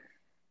week.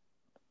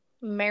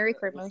 Merry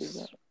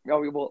Christmas. Oh,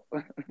 we will.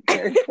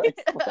 Merry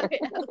Christmas.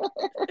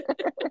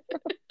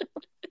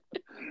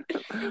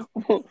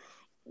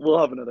 We'll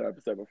have another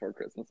episode before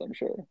Christmas, I'm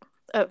sure.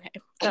 Okay,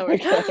 that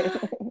works.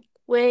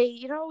 Wait,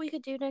 you know what we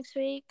could do next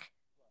week?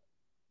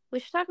 We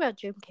should talk about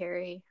Jim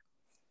Carrey.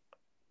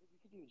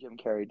 We could do Jim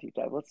Carrey deep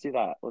dive. Let's do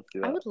that.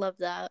 I would love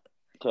that.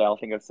 Okay, I'll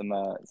think of some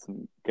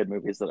good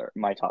movies that are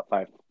my top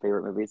 5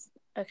 favorite movies.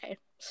 Okay,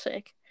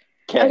 sick.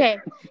 Okay,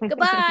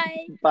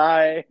 goodbye.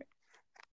 Bye.